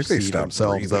like deceive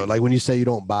themselves though. Like when you say you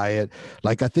don't buy it,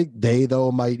 like I think they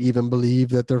though might even believe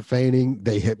that they're fainting.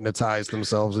 They hypnotize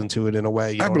themselves into it in a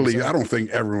way. I don't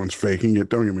think everyone's faking it.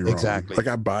 Don't get me wrong. Exactly. Like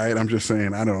I buy it. I'm just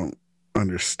saying I don't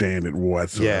understand it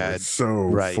whatsoever. Yeah, it's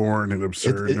so foreign and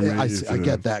absurd to me. I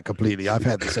get that completely. I've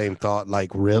had the same thought.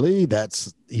 Like, really?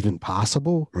 That's even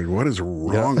possible? Like, what is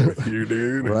wrong with you,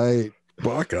 dude? Right.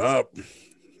 Buck up.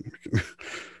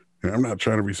 I'm not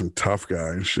trying to be some tough guy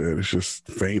and shit. It's just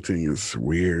fainting is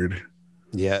weird.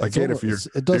 Yeah. I get if you're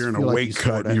in a weight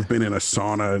cut and you've been in a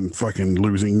sauna and fucking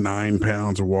losing 9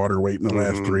 pounds of water weight in the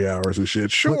last 3 hours and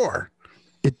shit. Sure.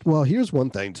 Well, here's one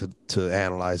thing to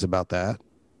analyze about that.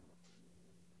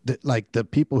 Like the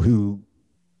people who,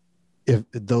 if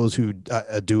those who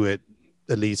do it,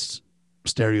 at least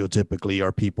stereotypically,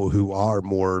 are people who are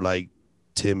more like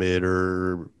timid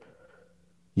or,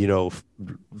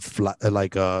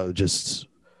 just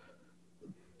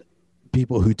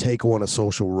people who take on a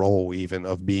social role, even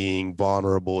of being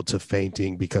vulnerable to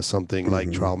fainting because something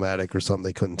like traumatic or something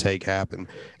they couldn't take happened.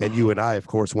 And you and I, of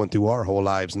course, went through our whole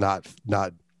lives not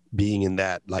being in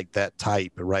that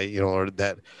type, right? Or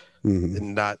that.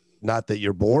 Not that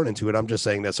you're born into it. I'm just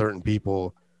saying that certain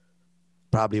people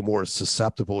probably more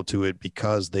susceptible to it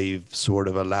because they've sort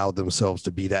of allowed themselves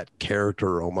to be that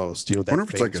character almost. I wonder if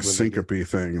it's like a syncope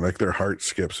thing, like their heart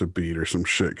skips a beat or some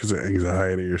shit because of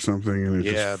anxiety or something, and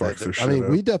it just fucks their shit up.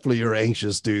 We definitely are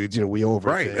anxious dudes. We overthink.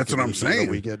 Right, that's what I'm saying.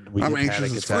 I'm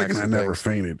anxious as fuck, and I never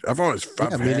fainted. I've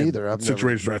had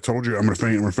situations where I told you I'm gonna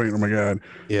faint. Oh my god.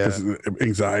 Yeah.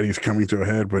 Anxiety is coming to a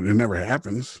head, but it never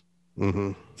happens.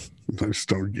 I just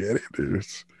don't get it, dude.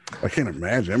 I can't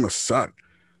imagine. It must suck.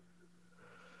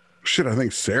 Shit, I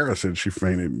think Sarah said she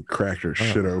fainted and cracked her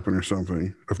shit open or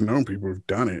something. I've known people who've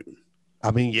done it.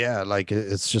 I mean, yeah, like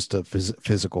it's just a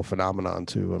physical phenomenon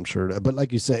too, I'm sure. But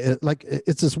like you say,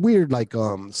 it's this weird, like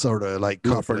sort of like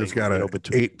motherfucker's got a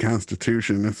 8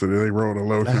 constitution. So they rolled a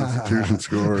low constitution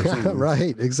score. Or something.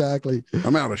 Right, exactly.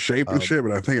 I'm out of shape and shit,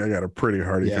 but I think I got a pretty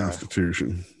hardy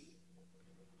constitution.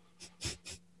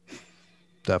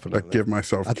 Definitely. I give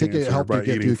myself cancer by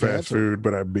eating fast food,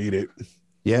 but I beat it.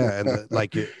 Yeah, and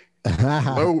like it.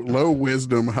 low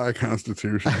wisdom, high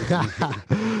constitution.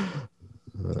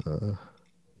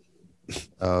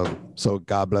 So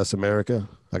God bless America.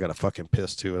 I got a fucking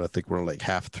piss too, and I think we're like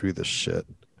half through this shit.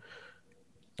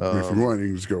 If you want, you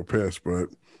can just go piss. But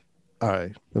all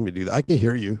right, let me do that. I can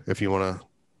hear you if you want to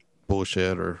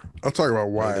bullshit or. I'll talk about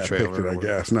why I picked it. I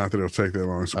guess not that it'll take that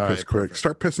long. So all piss right, quick. Perfect.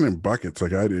 Start pissing in buckets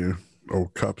like I do,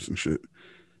 old cups and shit.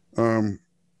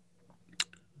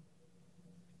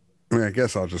 I mean, I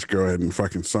guess I'll just go ahead and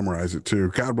fucking summarize it too.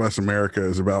 God Bless America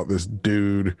is about this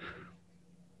dude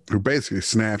who basically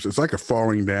snaps. It's like a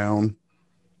falling down,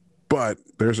 but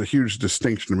there's a huge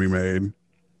distinction to be made.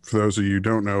 For those of you who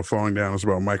don't know, Falling Down is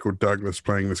about Michael Douglas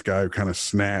playing this guy who kind of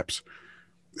snaps.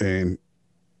 And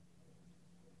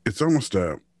it's almost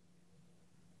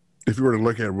if you were to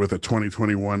look at it with a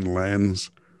 2021 lens,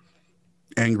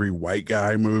 angry white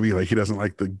guy movie. Like, he doesn't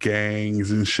like the gangs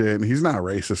and shit. And he's not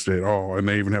racist at all. And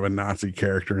they even have a Nazi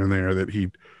character in there that he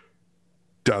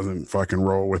doesn't fucking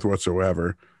roll with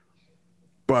whatsoever.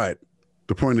 But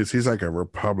the point is, he's like a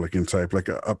Republican type, like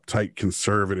a uptight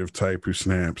conservative type who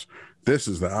snaps. This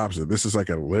is the opposite. This is like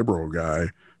a liberal guy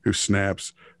who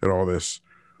snaps at all this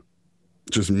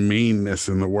just meanness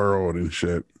in the world and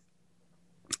shit.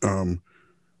 The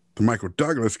Michael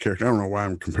Douglas character, I don't know why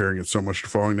I'm comparing it so much to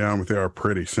Falling Down, but they are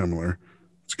pretty similar.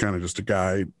 It's kind of just a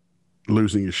guy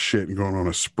losing his shit and going on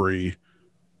a spree,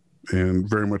 and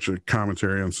very much a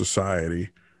commentary on society.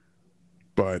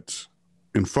 But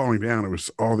in Falling Down, it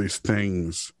was all these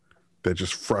things that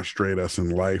just frustrate us in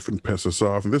life and piss us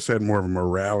off. And this had more of a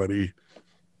morality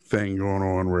thing going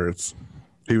on, where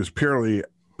he was purely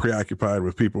preoccupied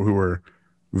with people who were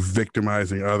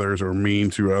victimizing others or mean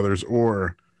to others,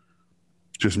 or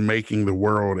just making the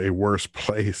world a worse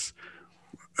place.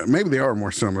 Maybe they are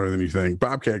more similar than you think.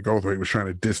 Bobcat Goldthwait was trying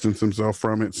to distance himself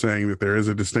from it, saying that there is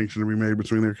a distinction to be made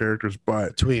between their characters,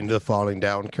 but Between the Falling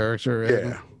Down character and...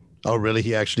 yeah. Oh, really?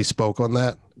 He actually spoke on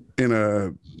that? In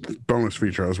a bonus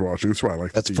feature I was watching. That's why I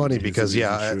like. That's funny because,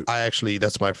 yeah, I actually,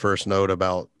 that's my first note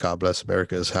about God Bless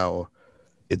America, is how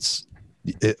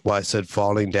why I said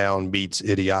Falling Down meets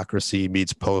Idiocracy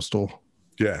meets Postal.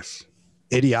 Yes.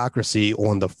 Idiocracy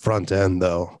on the front end,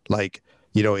 though, like,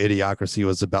 you know, Idiocracy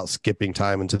was about skipping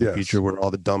time into the future where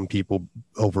all the dumb people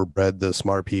overbred the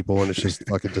smart people, and it's just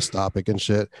fucking dystopic and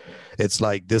shit. It's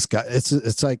like this guy,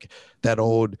 it's like that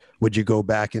old, would you go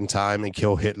back in time and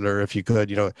kill Hitler if you could?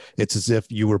 You know, it's as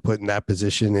if you were put in that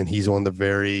position and he's on the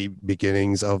very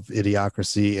beginnings of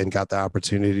Idiocracy and got the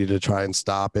opportunity to try and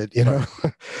stop it, you know?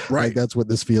 Right. Like, that's what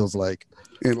this feels like.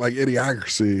 And like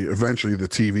Idiocracy, eventually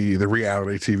the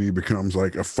reality TV becomes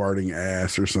like a farting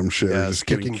ass or some shit, or just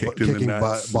getting kicked in the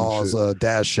nuts. Balls,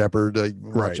 Dash Shepard,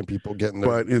 watching people getting their,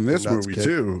 but in this movie kicked.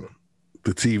 too,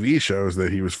 the TV shows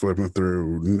that he was flipping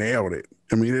through nailed it.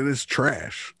 I mean, it is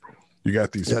trash. You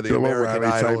got these the Bill American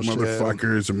O'Reilly type Idol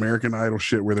motherfuckers, American Idol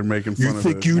shit, where they're making fun of You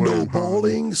think it. you know William Hung.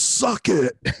 bowling? Suck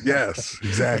it. Yes,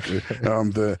 exactly.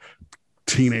 The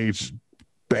teenage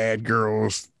bad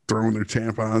girls throwing their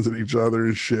tampons at each other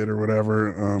and shit or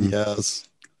whatever. Yes.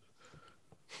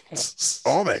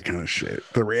 All that kind of shit.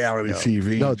 The reality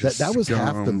TV. No, that was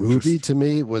half the movie to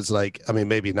me. Was like, I mean,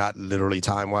 maybe not literally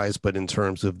time wise, but in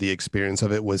terms of the experience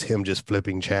of it, was him just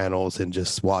flipping channels and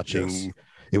just watching. Yes.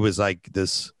 It was like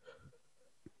this,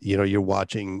 you know, you're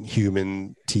watching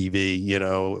human TV, you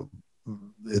know,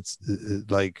 it's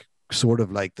like sort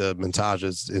of like the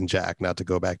montages in Jack, not to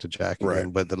go back to Jack again,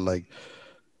 right, but the, like,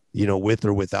 you know, with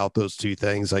or without those two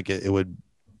things, like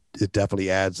it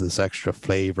definitely adds this extra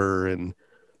flavor and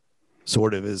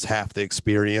sort of is half the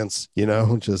experience, you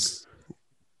know, just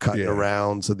cutting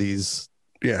around to these.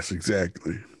 Yes,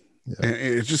 exactly. Yeah. And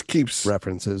it just keeps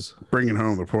references bringing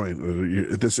home the point.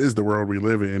 This is the world we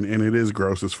live in, and it is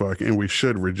gross as fuck, and we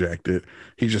should reject it.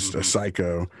 He's just a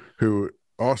psycho who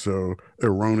also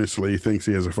erroneously thinks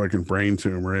he has a fucking brain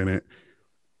tumor in it.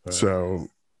 Right. So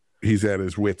he's at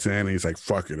his wit's end, and he's like,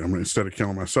 fuck it. Instead of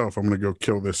killing myself, I'm going to go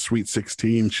kill this sweet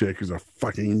 16 chick who's a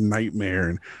fucking nightmare,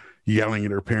 and yelling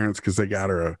at her parents because they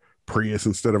got her a Prius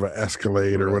instead of an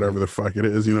Escalade or whatever the fuck it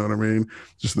is. You know what I mean?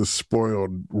 Just the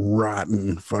spoiled,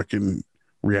 rotten fucking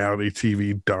reality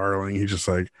TV darling. He's just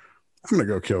like, I'm going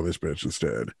to go kill this bitch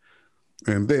instead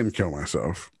and then kill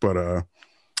myself. But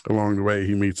along the way,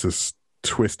 he meets this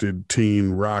twisted teen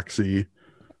Roxy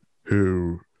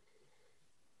who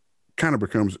kind of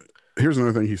becomes... Here's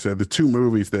another thing he said. The two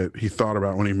movies that he thought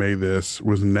about when he made this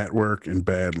was Network and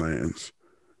Badlands.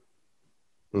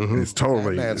 Mm-hmm. It's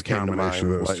totally a combination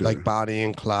of those two. Like Bonnie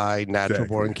and Clyde, Natural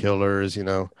Born Killers, you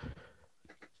know.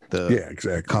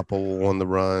 The couple on the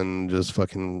run, just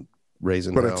fucking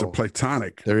raising hell. But it's a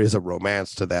platonic. There is a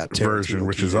romance to that version,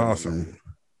 which is awesome.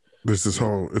 There's this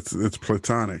whole, it's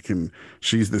platonic, and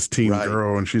she's this teen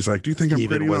girl, and she's like, do you think I'm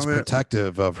even pretty? Was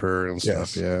protective of her and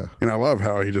stuff, yeah. And I love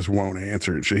how he just won't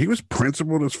answer and shit. He was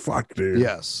principled as fuck, dude.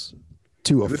 Yes.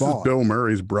 To a this fault. Is Bill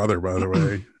Murray's brother, by the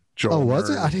way. Joel Oh, was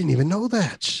it? Murray. I didn't even know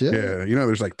that. Shit. Yeah, you know,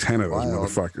 there's like 10 of those Wild.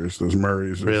 motherfuckers, those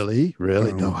Murrays. Really?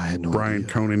 No, I had no Brian idea.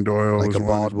 Conan Doyle. Like is a one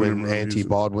that's been in Baldwin, movies.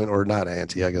 anti-Baldwin, or not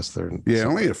anti. I guess they're Yeah,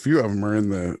 only a few of them are in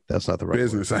the that's not the right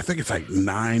business. I think it's like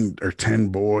 9 or 10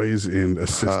 boys and a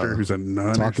sister who's a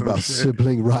nun. Talk or about some shit.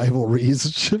 sibling rivalries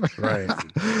and shit. Right.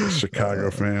 Chicago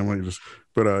family.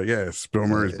 But yeah, it's Bill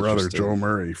Murray's brother, interesting. Joel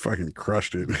Murray, fucking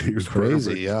crushed it. He was Crazy.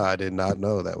 perfect. Yeah, I did not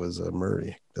know that was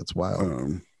Murray. That's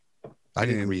wild. I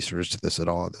didn't and research this at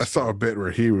all. I saw a bit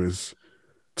where he was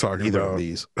talking either of about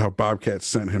these. how Bobcat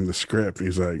sent him the script.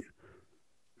 He's like,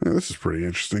 "Yeah, this is pretty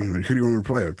interesting. Like, who do you want me to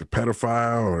play? Like the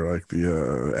pedophile or like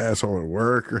the asshole at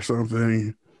work or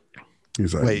something?"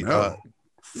 He's like, Wait, "No,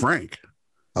 Frank."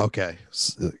 Okay,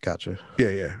 gotcha.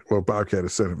 Yeah. Well, Bobcat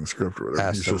has sent him the script or whatever.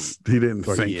 Asked him He didn't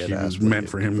what think he had he asked was what meant he-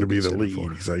 for him to what be he the said lead.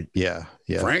 before. He's like, Yeah.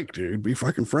 "Frank, dude, be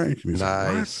fucking Frank." And he's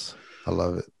Nice. I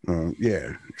love it. like,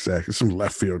 yeah, exactly. Some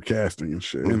left field casting and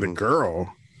shit. And the Mhm.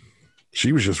 girl,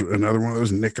 she was just another one of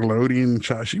those Nickelodeon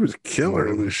child. She was a killer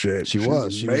in this shit. She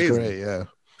was amazing. great. Yeah.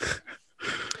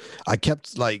 I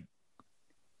kept like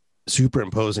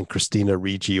superimposing Christina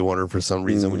Ricci on her for some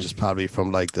reason, which is probably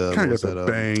from like the Kind what of was the that,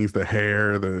 bangs, the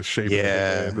hair, the shape of the Yeah.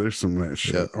 head. There's some of that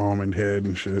shit. Almond head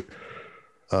and shit.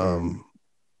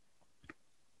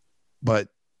 But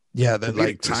yeah, that Comedic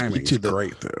like to speak timing to is the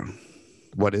great though.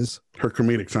 what is Her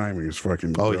comedic timing is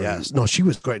fucking oh brilliant. yes, no, she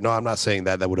was great. No, I'm not saying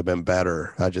that would have been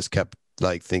better. I just kept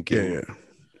like thinking Yeah.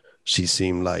 she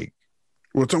seemed like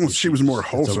Well, it's almost she was more it's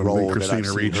a wholesome role than that I've Christina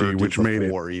seen Ricci, her do which made it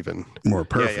before even. more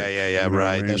perfect. Yeah, You know what I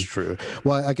right. mean? That's true.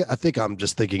 Well, I think I'm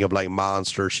just thinking of like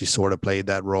Monster. She sort of played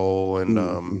that role, and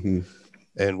Mhm.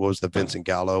 and what was the Vincent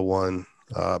Gallo one?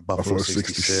 Buffalo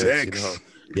 66. You know?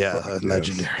 Yeah, Fuck, yes.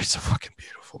 legendary. It's a fucking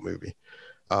beautiful movie.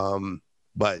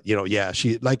 But you know, yeah,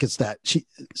 she like it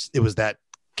was that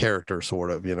character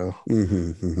sort of, you know.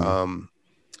 Mhm, mhm.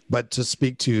 But to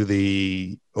speak to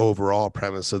the overall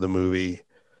premise of the movie,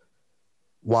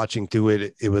 watching through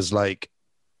it, it was like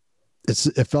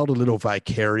it felt a little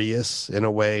vicarious in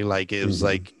a way. Like it was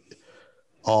like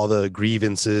all the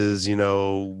grievances, you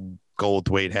know,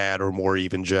 Goldthwait had, or more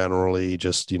even generally,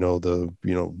 just, you know, the,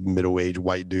 you know, middle-aged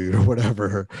white dude or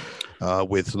whatever,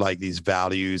 with like these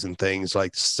values and things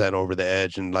like set over the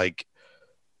edge, and like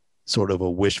sort of a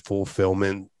wish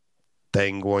fulfillment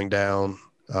thing going down,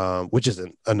 which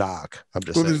isn't a knock. I'm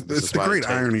just Well, saying. it's the great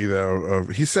irony, though, of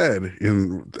he said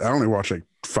I only watched like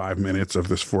 5 minutes of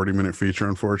this 40-minute feature,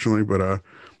 unfortunately, but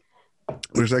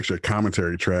there's actually a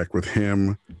commentary track with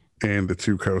him and the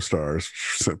 2 co-stars.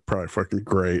 Probably fucking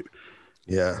great.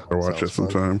 Yeah, I'll watch it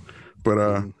sounds fun. sometime. But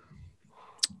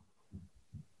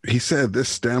he said this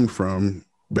stemmed from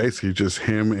basically just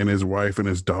him and his wife and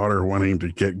his daughter wanting to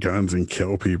get guns and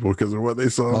kill people because of what they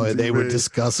saw. Oh, on they were TV.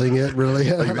 discussing it, really.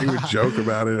 Like they would joke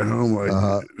about it at home,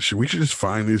 like we should just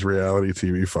find these reality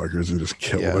TV fuckers and just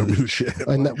kill Yeah. them and shit.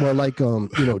 And that, well, like you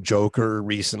know, Joker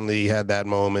recently had that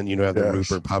moment. You know, have the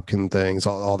Yes. Rupert Pupkin things,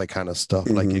 all that kind of stuff.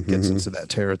 Like it gets into that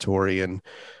territory. And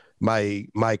my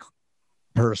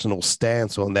personal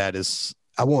stance on that is,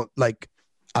 I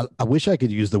wish I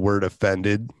could use the word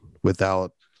offended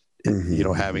without you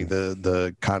know, having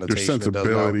the connotation. Your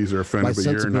sensibilities are offended, My but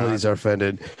you're not. sensibilities are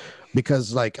offended,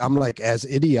 because like I'm like, as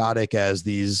idiotic as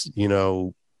these, you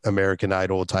know, American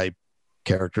Idol type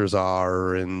characters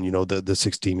are, and you know, the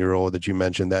 16-year-old that you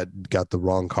mentioned that got the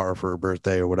wrong car for her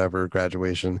birthday or whatever,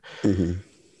 graduation,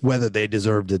 whether they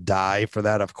deserve to die for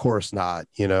that, of course not,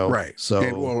 you know. Right. So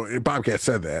And, well, Bobcat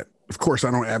said that. Of course,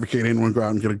 I don't advocate anyone go out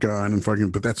and get a gun and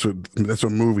fucking, but that's what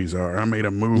movies are. I made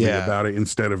a movie Yeah. about it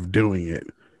instead of doing it.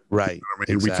 right, I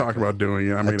mean, we talk about doing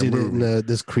it. I I made a did it movie. in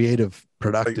this creative,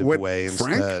 productive what, way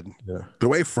Frank? instead. Yeah. The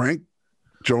way Frank,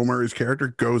 Joel Murray's character,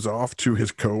 goes off to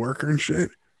his coworker and shit.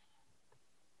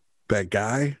 That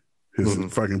guy, his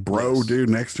fucking bro Yes. dude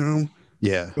next to him.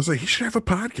 Yeah, I was like, he should have a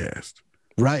podcast.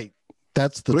 right.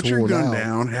 That's the Put your tool gun now.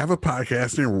 down, have a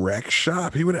podcast, and wreck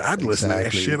shop. I'd listen to that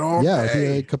Exactly. shit all yeah,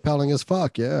 day. yeah, compelling as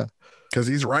fuck. Yeah. Because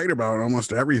he's right about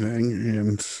almost everything.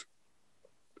 And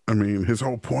I mean, his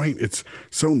whole point, it's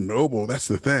so noble. That's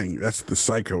the thing. That's the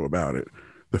psycho about it.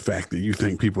 The fact that you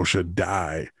think people should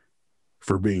die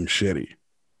for being shitty.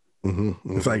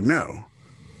 It's like, no.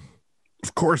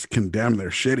 Of course, condemn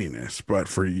their shittiness, but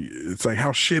it's like,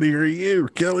 how shitty are you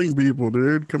killing people,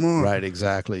 dude? Come on. Right,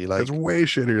 exactly. Like, It's way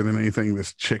shittier than anything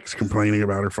this chick's complaining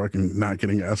about her fucking not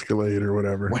getting Escalade or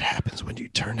whatever. what happens when you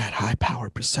turn that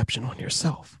high-powered perception on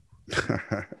yourself,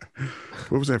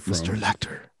 What was that from? Mr.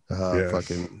 Lecter? Yes.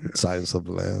 Fucking Silence of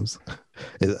the Lambs.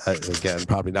 Again,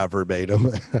 probably not verbatim.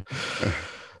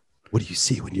 What do you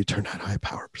see when you turn that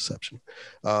high-powered perception?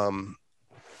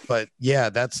 But yeah,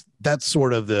 that's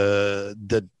sort of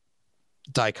the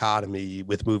dichotomy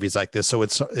with movies like this. So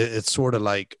it's sort of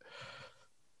like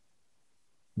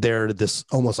they're this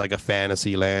almost like a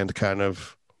fantasy land kind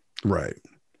of. Right.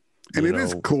 And you it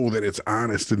is know. cool that it's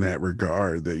honest in that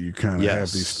regard, that you kind of have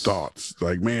Yes. these thoughts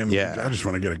like, man, Yeah. I just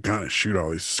want to get a gun and shoot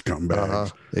all these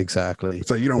scumbags. Exactly.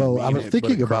 It's like you don't. Well, mean I was it, but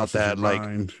thinking it about crosses your that, like,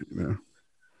 mind, you know?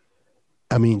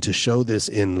 I mean, to show this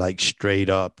in like straight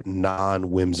up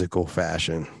non-whimsical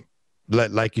fashion.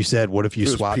 Like you said, what if you It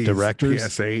was swap directors?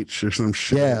 PSH or some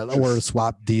shit. Yeah, Just- or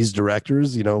swap these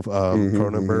directors, Cronenberg,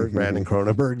 mhm, Brandon mhm.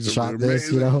 Cronenberg It shot would this,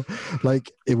 amazing.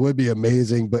 like it would be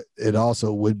amazing, but it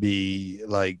also would be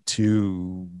like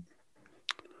too.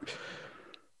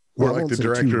 Or I like won't the say too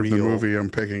director of the real. movie I'm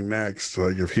picking next,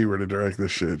 like if he were to direct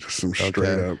this shit, just some straight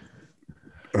Okay.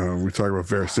 up. We talk about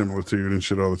verisimilitude and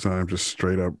shit all the time, just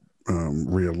straight up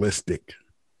realistic.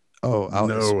 Oh,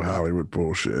 No Hollywood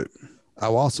bullshit.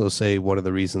 I'll also say one of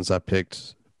the reasons I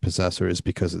picked Possessor is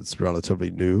because it's relatively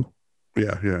new.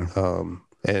 Yeah, yeah.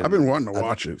 And I've been wanting to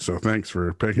watch it, so thanks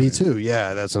for picking me it. too.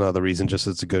 Yeah, that's another reason. Just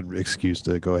it's a good excuse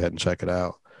to go ahead and check it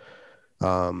out.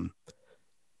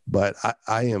 But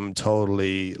I am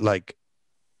totally like,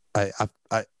 I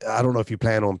don't know if you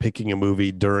plan on picking a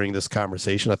movie during this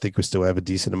conversation. I think we still have a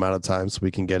decent amount of time so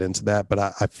we can get into that. But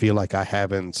I feel like I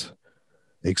haven't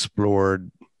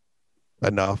explored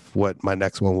enough what my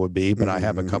next one would be, but I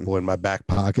have a couple in my back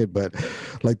pocket. But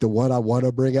like the one I want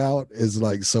to bring out is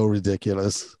like so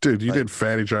ridiculous. Dude, you did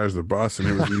Fatty Drives the Bus, and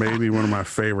it was maybe one of my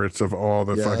favorites of all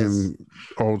the Yes. fucking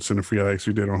old cinephiliacs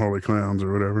we did on Holy Clowns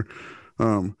or whatever.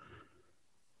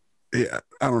 Yeah,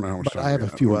 I don't know how much But time I have we a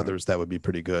got few on that. others that would be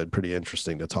pretty good, pretty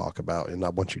interesting to talk about, and I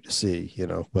want you to see,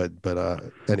 But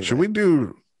anyway, Should we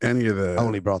do any of the I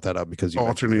only brought that up because you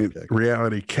mentioned alternate it.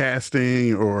 reality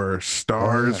casting or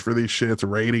stars yeah. for these shits,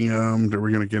 rating them? Are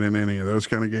we going to get in any of those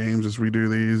kind of games as we do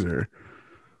these? Or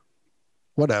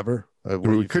Whatever. I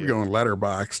mean, we could go in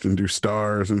Letterboxd and do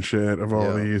stars and shit of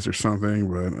all Yeah. these or something,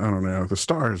 but I don't know. The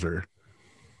stars are,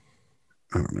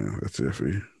 I don't know. That's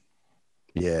iffy.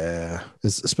 Yeah,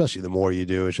 especially the more you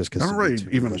do, it's just because I don't really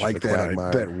even like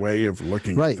that way of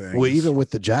looking Right. at things. Well, even with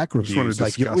the Jack just wanna reviews,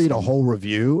 like you discuss read a them. whole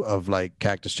review of like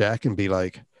Cactus Jack and be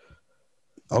like,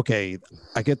 okay,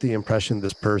 I get the impression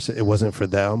this person, it wasn't for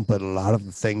them, but a lot of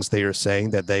the things they are saying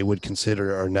that they would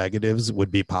consider are negatives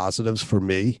would be positives for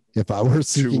me if I were too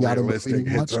seeking out a movie realistic, to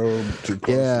hits watch. home too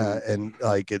close. Yeah, and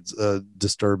like it's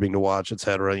disturbing to watch,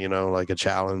 etc. Like a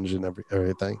challenge and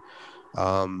everything.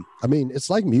 I mean, it's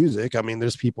like music. I mean,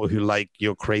 there's people who like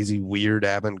crazy, weird,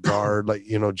 avant-garde, like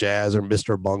jazz or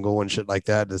Mr. Bungle and shit like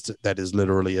that. That is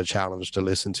literally a challenge to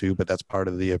listen to, but that's part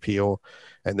of the appeal.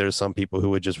 And there's some people who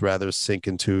would just rather sink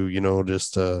into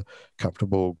just a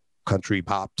comfortable country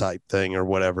pop type thing or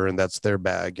whatever, and that's their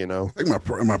bag. I think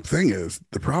my thing is,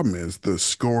 the problem is the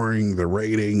scoring, the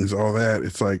ratings, all that.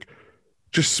 It's like,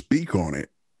 just speak on it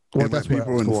Well, and let that's where I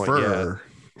people was going, infer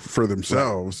for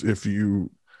themselves if you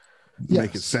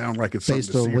make it Yes. sound like it's something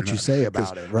based to see on or what you not. say 'Cause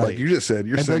about it, right? Like you just said,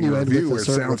 you're And saying then you a end with review a where it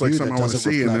certain sounds like review something I that want to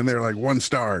doesn't see, and then reflect- they're like 1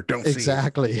 star, don't see it.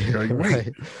 Exactly. You're like, wait.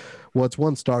 Right. Well, it's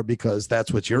 1 star because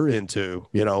that's what you're into,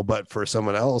 but for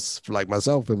someone else, like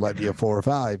myself, it might be a 4 or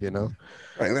 5,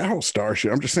 Right, that whole star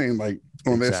shit. I'm just saying, like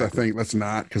on this, I Exactly. think let's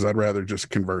not, because I'd rather just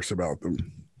converse about them.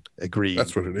 Agreed.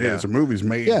 That's what it is. Yeah. A movie's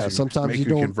made Yeah, to sometimes make you you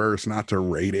don't- converse, not to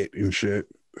rate it and shit.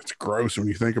 It's gross when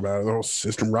you think about it. The whole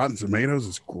system, Rotten Tomatoes,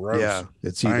 is gross. Yeah,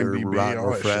 it's either IMDb, rotten all or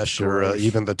that shit's fresh, or gross.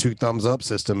 even the 2 thumbs up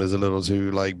system is a little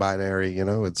too like binary.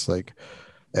 It's like,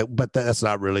 but that's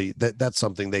not really that's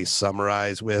something they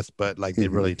summarize with, but like they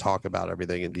really talk about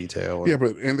everything in detail. Yeah,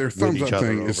 but and their thumbs each up other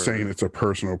thing is over. saying it's a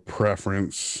personal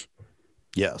preference,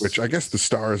 Yes, which I guess the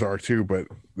stars are too, but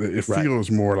it Right.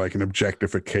 feels more like an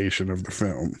objectification of the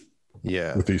film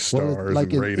yeah. with these Well, stars like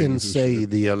and in ratings. and say shit.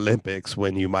 the Olympics,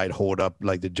 when you might hold up,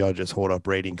 like the judges hold up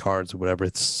rating cards or whatever,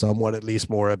 it's somewhat at least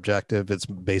more objective. It's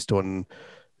based on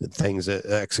things,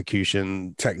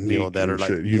 execution, technique that are and like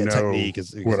shit. You know technique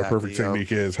is what a perfect exactly,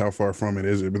 technique is, how far from it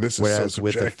is it, but this is Whereas so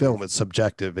with the subjective. film, it's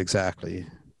subjective, exactly.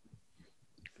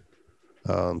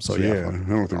 So So yeah, I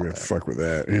don't think we have to fuck with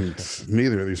that. And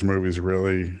neither of these movies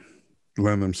really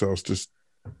lend themselves to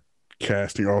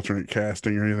alternate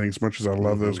casting or anything. As much as I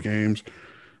love those games,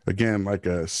 again, like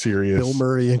a serious Bill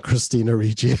Murray and Christina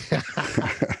Ricci.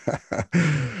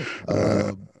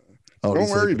 Bill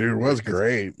Murray, dude, was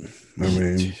great. I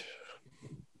mean,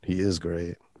 he is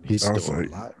great. He's I was still like-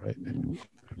 alive, right?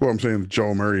 well, I'm saying the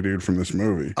Joel Murray dude from this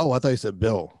movie. Oh, I thought you said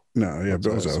Bill. No, yeah,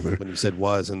 Bill's out there. When you said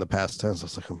was in the past tense, I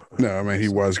was like, No, I mean, he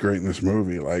was great in this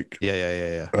movie. Like,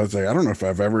 yeah. I was like, I don't know if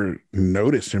I've ever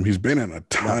noticed him. He's been in a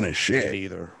ton of shit.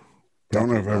 Either. I don't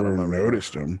know if I Definitely ever not on my radar.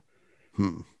 noticed him.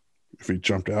 Hmm. If he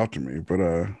jumped out to me, but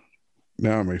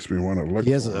Now it makes me want to look.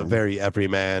 He has for a him. very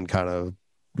everyman kind of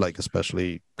like,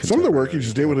 especially Some of the work he contemporary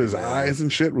just did with his everyman. eyes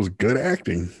and shit was good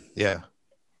acting. Yeah,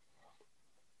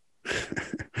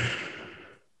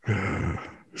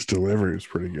 His delivery was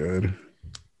pretty good.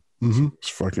 It's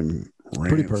fucking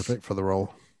pretty rants. perfect for the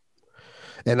role.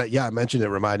 And yeah, I mentioned it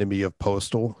reminded me of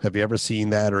Postal. Have you ever seen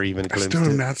that or even I glimpsed still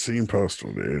have it? not seen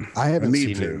Postal, dude. I haven't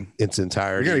need seen to. it in its We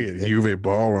entirety. gotta get Uwe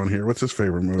Ball on here. What's his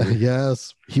favorite movie?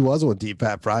 Yes, he was on Deep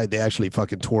Fat Friday. They actually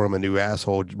fucking tore him a new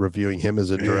asshole reviewing him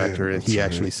as a director, and he that's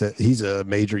actually right. said he's a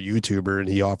major YouTuber, and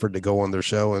he offered to go on their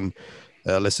show and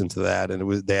listen to that. And it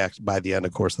was by the end,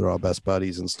 of course, they're all best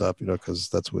buddies and stuff, because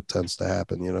that's what tends to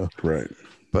happen. Right.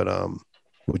 But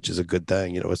which is a good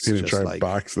thing, It's He didn't just try like to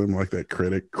box them like that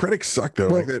critic. Critics suck though.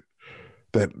 Well- Like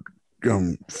that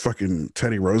fucking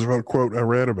Teddy Roosevelt quote I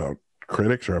read about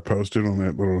critics, or I posted on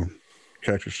that little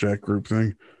Cactus Jack group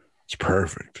thing. It's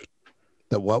perfect.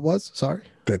 that. What was? Sorry,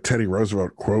 That Teddy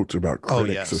Roosevelt quote about Oh,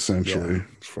 critics, yes. essentially. Yeah,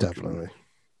 It's fucking- definitely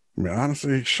I mean,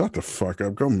 honestly, shut the fuck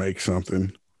up. Go make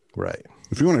something. right.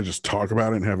 If you want to just talk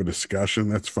about it and have a discussion,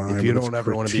 that's fine. If you but it's don't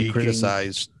ever want to be critiquing-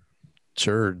 criticized,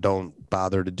 sure, don't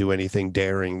bother to do anything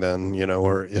daring. Then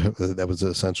or that was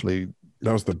essentially.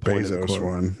 That was the point of the Bezos quote.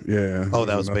 one. Yeah. Oh,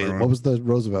 that was another one. What was the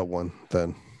Roosevelt one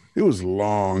then? It was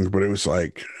long, but it was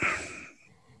like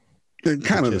kind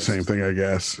of the gist. same thing, I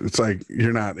guess. It's like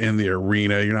you're not in the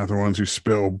arena. You're not the ones who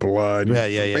spill blood. Yeah.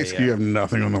 Basically, you have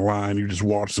nothing on the line. You just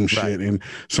watch some shit, Right. and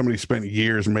somebody spent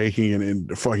years making it,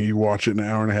 and fucking you watch it in an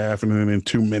hour and a half, and then in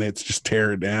 2 minutes, just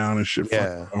tear it down and shit.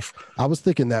 Yeah. Fuck off. I was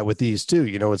thinking that with these too.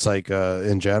 It's like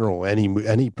in general,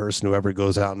 any person who ever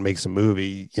goes out and makes a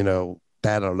movie,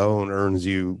 that alone earns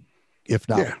you, if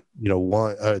not, Yeah.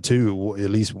 one, two, at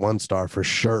least 1 star for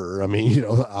sure. I mean,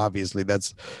 obviously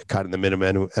that's kind of the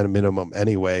minimum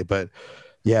anyway. But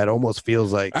yeah, it almost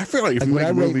feels like I feel like if Like, you when make a I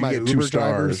rate movie, you my get 2 Uber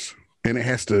stars, drivers- and it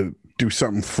has to do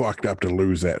something fucked up to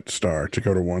lose that star to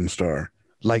go to 1 star.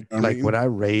 like I mean- when I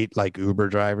rate like Uber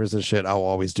drivers and shit, I'll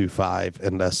always do 5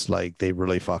 unless like they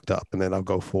really fucked up, and then I'll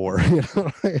go 4.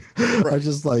 I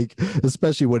just like,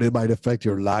 especially when it might affect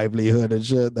your livelihood and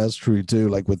shit. That's true too.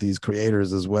 Like with these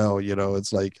creators as well,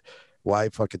 it's like, why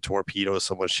fucking torpedo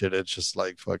so much shit? It's just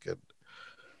like fucking.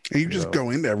 And you just go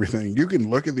into everything. You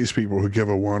can look at these people who give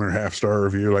a 1 or half star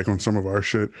review, like on some of our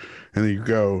shit, and then you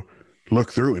go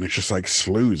look through, and it's just like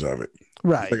slews of it.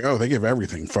 Right. Like, oh, they give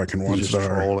everything fucking 1 Just star.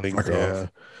 trolling. Fuck Yeah.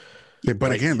 off. Yeah,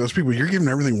 but again, those people, you're giving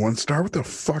everything 1 star. What the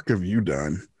fuck have you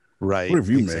done? Right. What have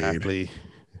you made? exactly.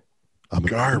 I'm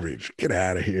Garbage. Get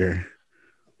out of here.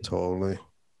 Totally.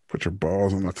 Put your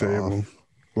balls on the Fuck table.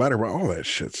 Ladder, all that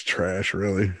shit's trash,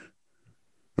 really.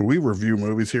 And we review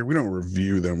movies here. We don't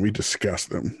review them. We discuss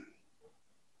them.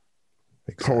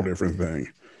 Whole different thing.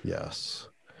 Yes.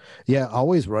 Yeah, I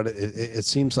always run it. It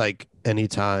seems like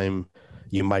anytime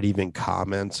you might even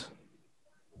comment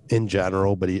in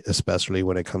general, but especially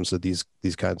when it comes to these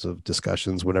kinds of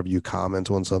discussions, whenever you comment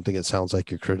on something, it sounds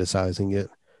like you're criticizing it.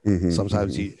 Mhm,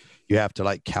 Sometimes mhm. you have to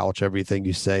like couch everything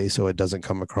you say so it doesn't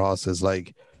come across as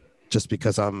like, just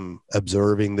because I'm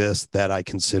observing this, that I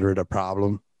consider it a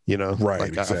problem. Right,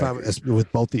 Like I exactly. find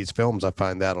with both these films, I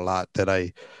find that a lot, that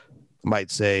I might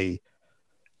say,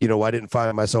 I didn't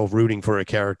find myself rooting for a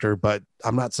character, but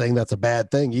I'm not saying that's a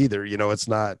bad thing either. It's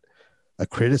not a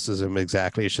criticism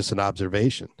exactly. It's just an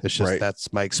observation. It's just Right.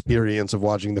 that's my experience of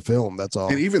watching the film. That's all.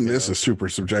 And even this is super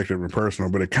subjective and personal,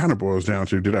 but it kind of boils down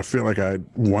to, did I feel like I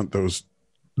want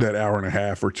that hour and a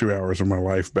half or 2 hours of my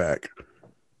life back?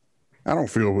 I don't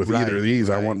feel with either of these.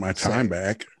 I right. want my time Same.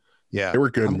 back. Yeah, They were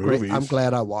good movies. I'm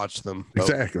glad I watched them. both,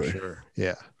 for Exactly. Sure.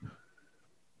 Yeah,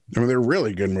 I mean, they're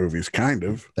really good movies, kind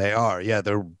of. they are. Yeah,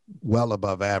 they're well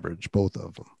above average, both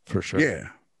of them, for sure. Yeah.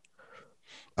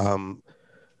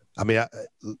 I mean,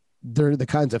 they're the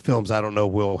kinds of films I don't know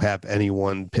will have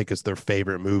anyone pick as their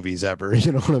favorite movies ever.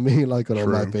 You know what I mean? Like on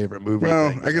my True. favorite movie. Well,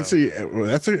 thing, I can see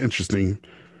that's an interesting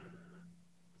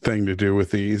thing to do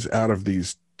with these. Out of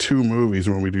these 2 movies,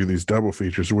 when we do these double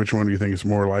features, which one do you think is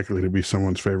more likely to be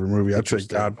someone's favorite movie? I'd say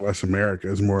Interesting. God Bless America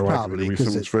is more likely Probably, to be 'cause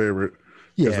someone's it- favorite.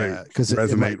 Yeah, because it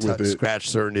resonate might with it. scratch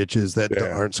certain itches that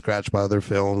Yeah. aren't scratched by other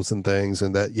films and things,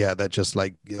 and that just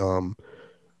like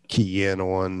key in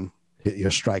on,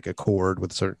 strike a chord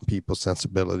with certain people's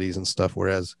sensibilities and stuff.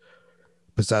 Whereas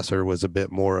Possessor was a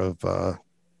bit more of,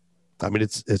 I mean,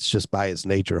 it's just by its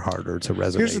nature harder to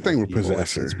resonate. Here's the thing with people.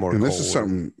 Possessor, It's more and this is cold.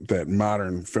 something that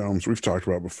modern films we've talked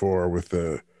about before with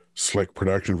the slick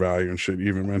production value and shit you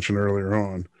even mentioned earlier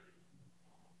on.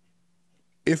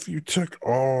 If you took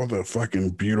all the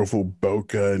fucking beautiful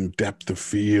bokeh and depth of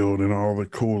field and all the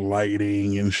cool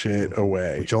lighting and shit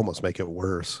away, which almost make it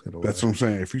worse. In a that's way. what I'm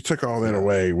saying. If you took all that Yeah.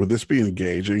 away, would this be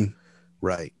engaging?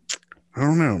 Right. I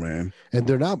don't know, man. And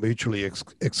they're not mutually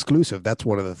exclusive. That's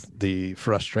one of the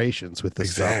frustrations with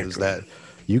this stuff, is that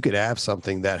you could have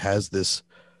something that has this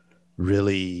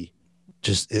really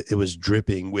just, it was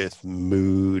dripping with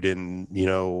mood and, you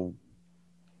know,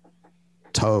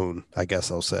 tone, I guess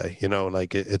I'll say, you know,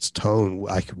 like it's tone.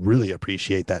 I could really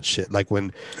appreciate that shit. Like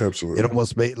when Absolutely. it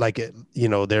almost made like it, you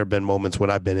know, there have been moments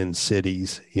when I've been in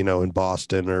cities, you know, in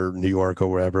Boston or New York or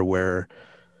wherever, where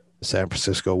San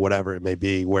Francisco, whatever it may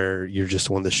be, where you're just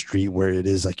on the street where it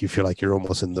is like you feel like you're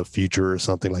almost in the future or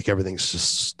something. Like everything's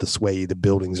just this way. The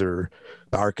buildings are,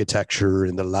 the architecture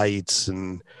and the lights,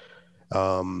 and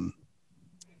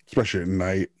especially at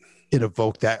night. It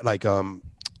evoked that, like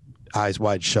Eyes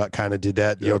Wide Shut kind of did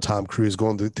that. You know, Tom Cruise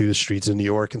going through the streets of New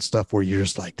York and stuff, where you're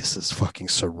just like, this is fucking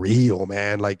surreal,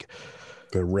 man. Like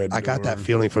the red. I got that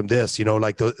feeling from this. You know,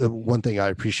 like the one thing I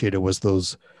appreciated was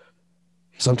those.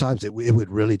 Sometimes it would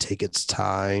really take its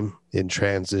time in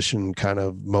transition kind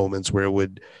of moments where it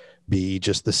would be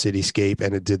just the cityscape,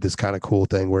 and it did this kind of cool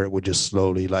thing where it would just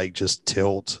slowly like just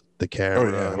tilt the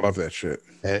camera. Oh yeah, I love that shit.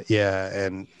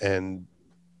 And and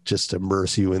just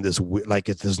immerse you in this, like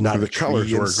there's not the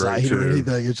colors were great too. Or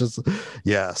anything. It's just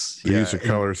the use of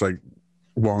colors like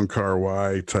Wong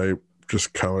Kar-wai type,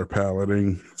 just color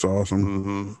paletting. It's awesome.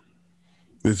 Mm-hmm.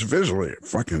 It's visually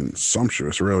fucking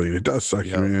sumptuous, really. It does suck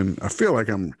you in. I feel like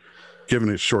I'm giving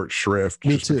it short shrift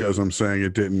just because I'm saying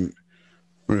it didn't.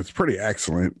 I mean, it's pretty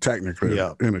excellent, technically,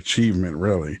 an achievement,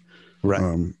 really. Right.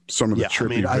 Some of the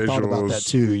trippy visuals. I thought about that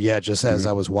too. Yeah, just as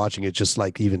I was watching it, just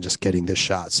like even just getting the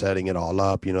shot, setting it all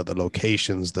up, you know, the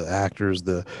locations, the actors,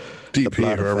 the DP,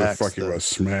 whoever the fuck it was,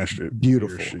 smashed it.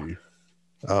 Beautiful.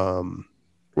 Well,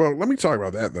 let me talk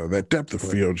about that though. That depth of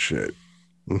field shit.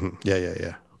 Mm-hmm.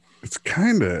 Yeah. It's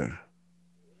kind of,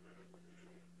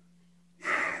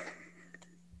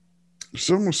 there's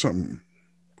almost something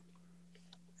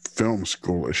film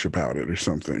schoolish about it or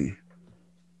something.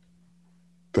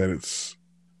 That it's,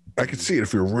 I could see it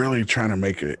if you're really trying to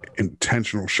make an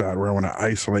intentional shot where I want to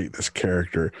isolate this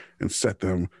character and set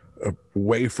them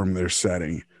away from their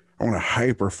setting. I want to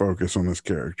hyper focus on this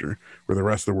character where the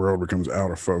rest of the world becomes out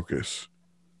of focus.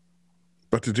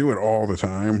 But to do it all the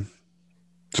time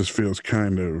just feels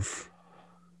kind of,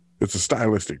 it's a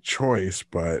stylistic choice,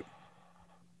 but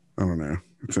I don't know.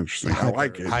 It's interesting. I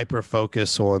like it. Hyper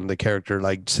focus on the character,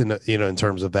 like, you know, in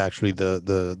terms of actually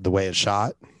the way it's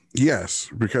shot. Yes,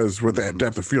 because what that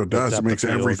depth of field does, it makes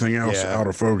everything else out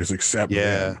of focus except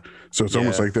them. So it's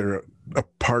almost like they're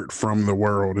apart from the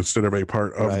world instead of a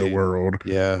part of the world.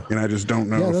 Yeah. And I just don't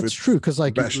know if it's true, because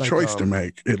like the best choice to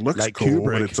make. It looks like cool,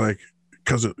 Kubrick, but it's like,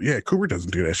 because Kubrick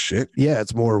doesn't do that shit. Yeah,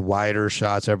 it's more wider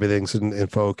shots. Everything's in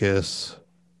focus.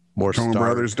 More Coen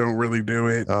Brothers don't really do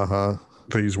it.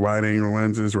 They use wide angle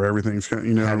lenses where everything's kind of,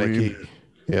 you know what I mean?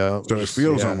 Yeah. So it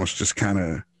feels almost just kind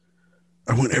of,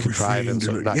 I want everything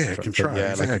to contrived.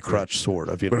 Yeah, like a crutch sort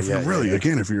of. You know? But if you're really,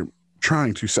 again, if you're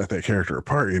trying to set that character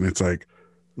apart, and it's like,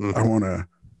 I want to,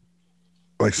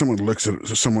 like someone looks at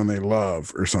someone they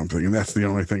love or something, and that's the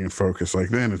only thing in focus, like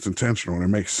then it's intentional and it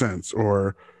makes sense.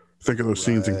 Or think of those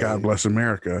scenes in God Bless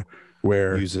America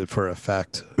where use it for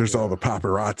effect. There's all the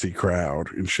paparazzi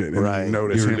crowd and shit. And you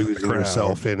notice you're losing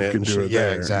yourself in it.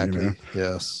 Exactly. You know?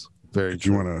 Yes. Very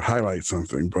true. You want to highlight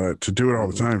something, but to do it all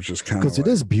the time is just kind of because it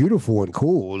is beautiful and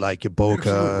cool, like your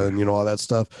bokeh and, you know, all that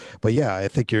stuff. But yeah, I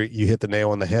think you hit the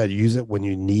nail on the head. Use it when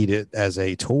you need it as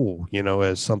a tool, you know,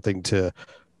 as something to,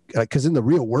 because in the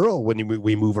real world, when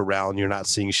we move around, you're not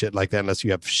seeing shit like that unless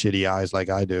you have shitty eyes like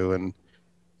I do, and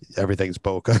everything's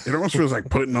bokeh. It almost feels like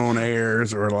putting on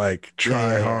airs or like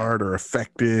try hard or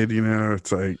affected, you know.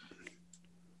 It's like, it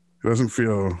doesn't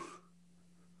feel,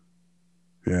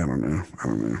 I don't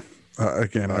know.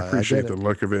 Again, I appreciate the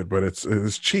look of it, but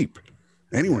it's cheap.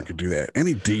 Anyone could do that.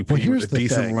 Any DP with a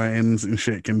decent lens and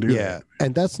shit can do that. Yeah,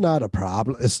 and that's not a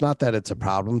problem. It's not that it's a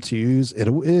problem to use. It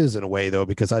is in a way, though,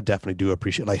 because I definitely do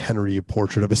appreciate, like, Henry, a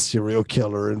Portrait of a Serial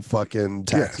Killer and fucking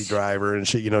Taxi Driver and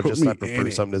shit. You know, just not prefer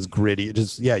something that's gritty. It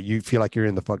just, you feel like you're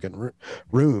in the fucking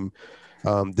room.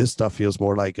 This stuff feels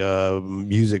more like a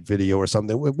music video or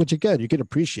something, which, again, you can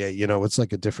appreciate. You know, it's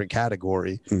like a different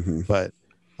category. But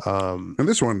and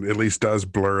this one at least does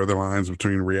blur the lines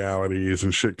between realities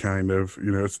and shit, kind of,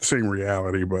 you know, it's the same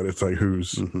reality, but it's like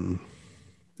who's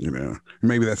you know,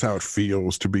 maybe that's how it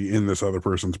feels to be in this other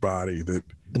person's body, that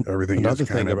everything is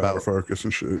kind of out of focus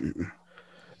and shit.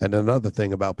 And another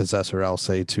thing about Possessor, I'll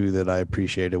say too, that I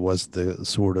appreciated was the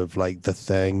sort of like the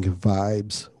Thing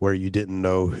vibes, where you didn't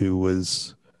know who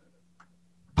was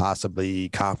possibly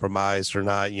compromised or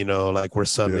not, you know, like where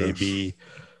suddenly it'd be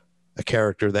a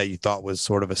character that you thought was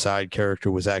sort of a side character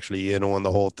was actually in on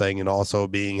the whole thing and also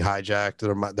being hijacked,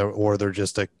 or they're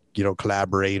just a, you know,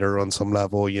 collaborator on some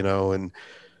level, you know, and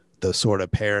the sort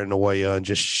of paranoia and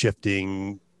just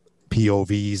shifting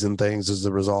POVs and things as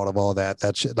a result of all that.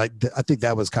 That shit, like, I think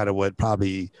that was kind of what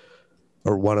probably,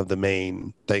 or one of the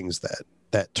main things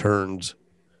that turned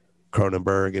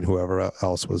Cronenberg and whoever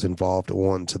else was involved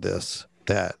on to this,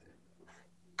 that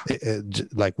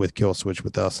like with Kill Switch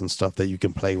with Us and stuff, that you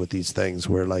can play with these things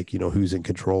where, like, you know, who's in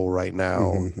control right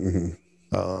now,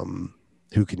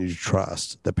 who can you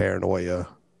trust, the paranoia,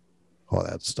 all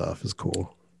that stuff is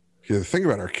cool. Yeah, the thing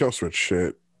about our Kill Switch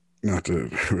shit, not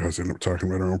to we always end up talking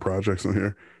about our own projects on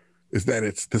here, is that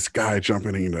it's this guy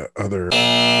jumping into other